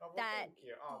 Oh, well, That thank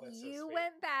you. Oh, that's so you sweet.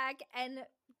 went back and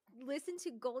listened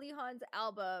to Goldie Hawn's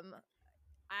album.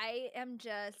 I am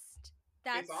just,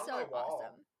 that's It's on so my wall.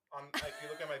 awesome. If you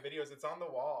look at my videos, it's on the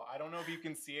wall. I don't know if you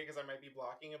can see it because I might be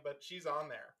blocking it, but she's on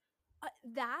there.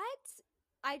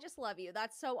 I just love you.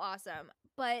 That's so awesome.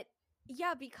 But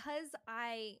yeah, because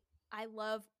I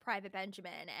love Private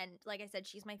Benjamin, and like I said,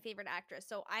 she's my favorite actress.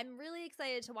 So I'm really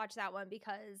excited to watch that one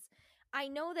because I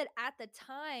know that at the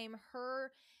time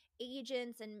her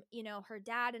agents and her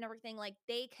dad and everything, like,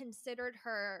 they considered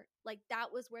her, like,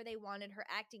 that was where they wanted her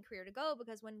acting career to go,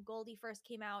 because when Goldie first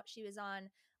came out, she was on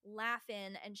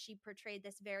Laugh-In and she portrayed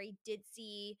this very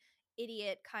ditzy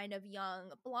idiot kind of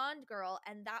young blonde girl,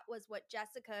 and that was what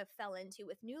Jessica fell into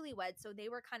with Newlyweds. So they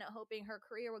were kind of hoping her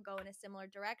career would go in a similar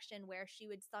direction where she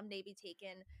would someday be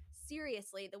taken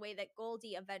seriously the way that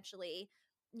Goldie eventually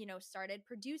started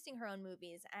producing her own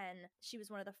movies, and she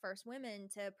was one of the first women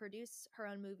to produce her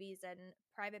own movies. And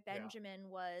Private Benjamin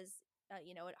was a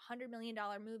 $100 million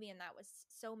movie, and that was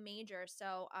so major.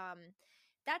 So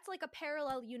that's like a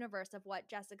parallel universe of what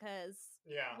Jessica's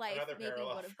life maybe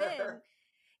would have been.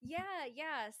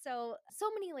 Yeah. So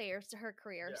many layers to her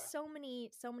career. So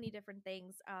many different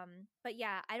things. But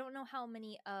yeah, I don't know how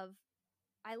many of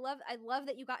I love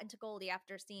that you got into Goldie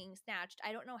after seeing Snatched.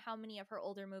 I don't know how many of her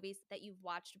older movies that you've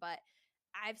watched, but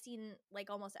I've seen like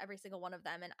almost every single one of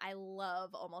them, and I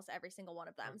love almost every single one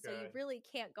of them. So you really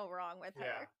can't go wrong with her.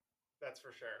 Yeah, that's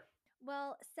for sure.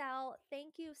 Well, Sal,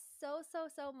 thank you so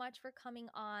much for coming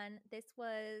on. This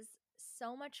was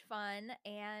so much fun,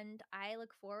 and I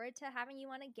look forward to having you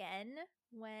on again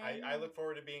when I look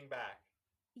forward to being back.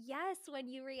 Yes, when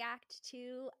you react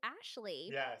to Ashley.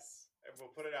 Yes, we'll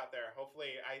put it out there.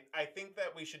 Hopefully, I think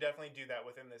that we should definitely do that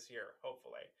within this year.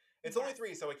 Hopefully, it's only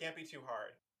 3, so it can't be too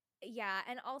hard. Yeah,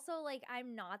 and also, like,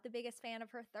 I'm not the biggest fan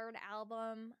of her third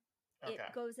album. Okay. It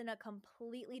goes in a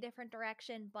completely different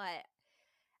direction, but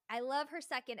I love her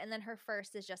second, and then her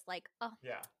first is just like, oh,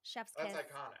 yeah, chef's kiss. That's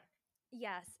iconic.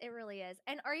 Yes, it really is.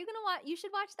 And are you gonna watch? You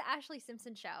should watch the Ashley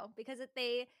Simpson show, because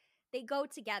they go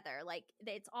together. Like,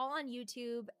 it's all on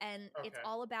YouTube, and it's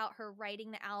all about her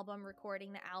writing the album,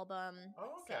 recording the album.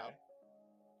 Oh, okay.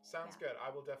 Sounds good.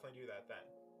 I will definitely do that then.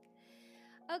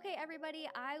 Okay, everybody,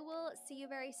 I will see you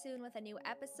very soon with a new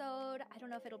episode. I don't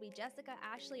know if it'll be Jessica,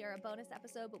 Ashley, or a bonus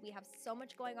episode, but we have so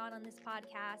much going on this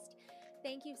podcast.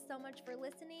 Thank you so much for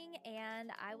listening,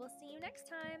 and I will see you next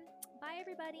time. Bye,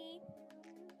 everybody.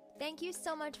 Thank you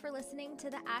so much for listening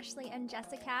to the Ashley and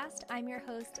Jessicast. I'm your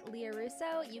host, Leah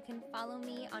Russo. You can follow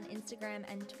me on Instagram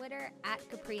and Twitter at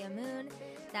Capria Moon.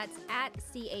 That's at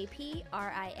CapriaMoon.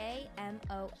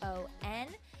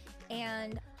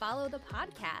 And follow the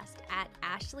podcast at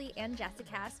Ashley and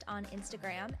Jessicast on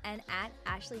Instagram and at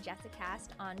Ashley Jessicast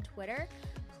on Twitter.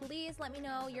 Please let me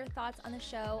know your thoughts on the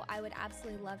show. I would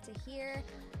absolutely love to hear.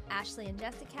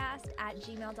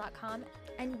 AshleyandJessicast@gmail.com.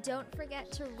 And don't forget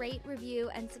to rate, review,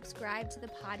 and subscribe to the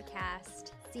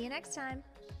podcast. See you next time.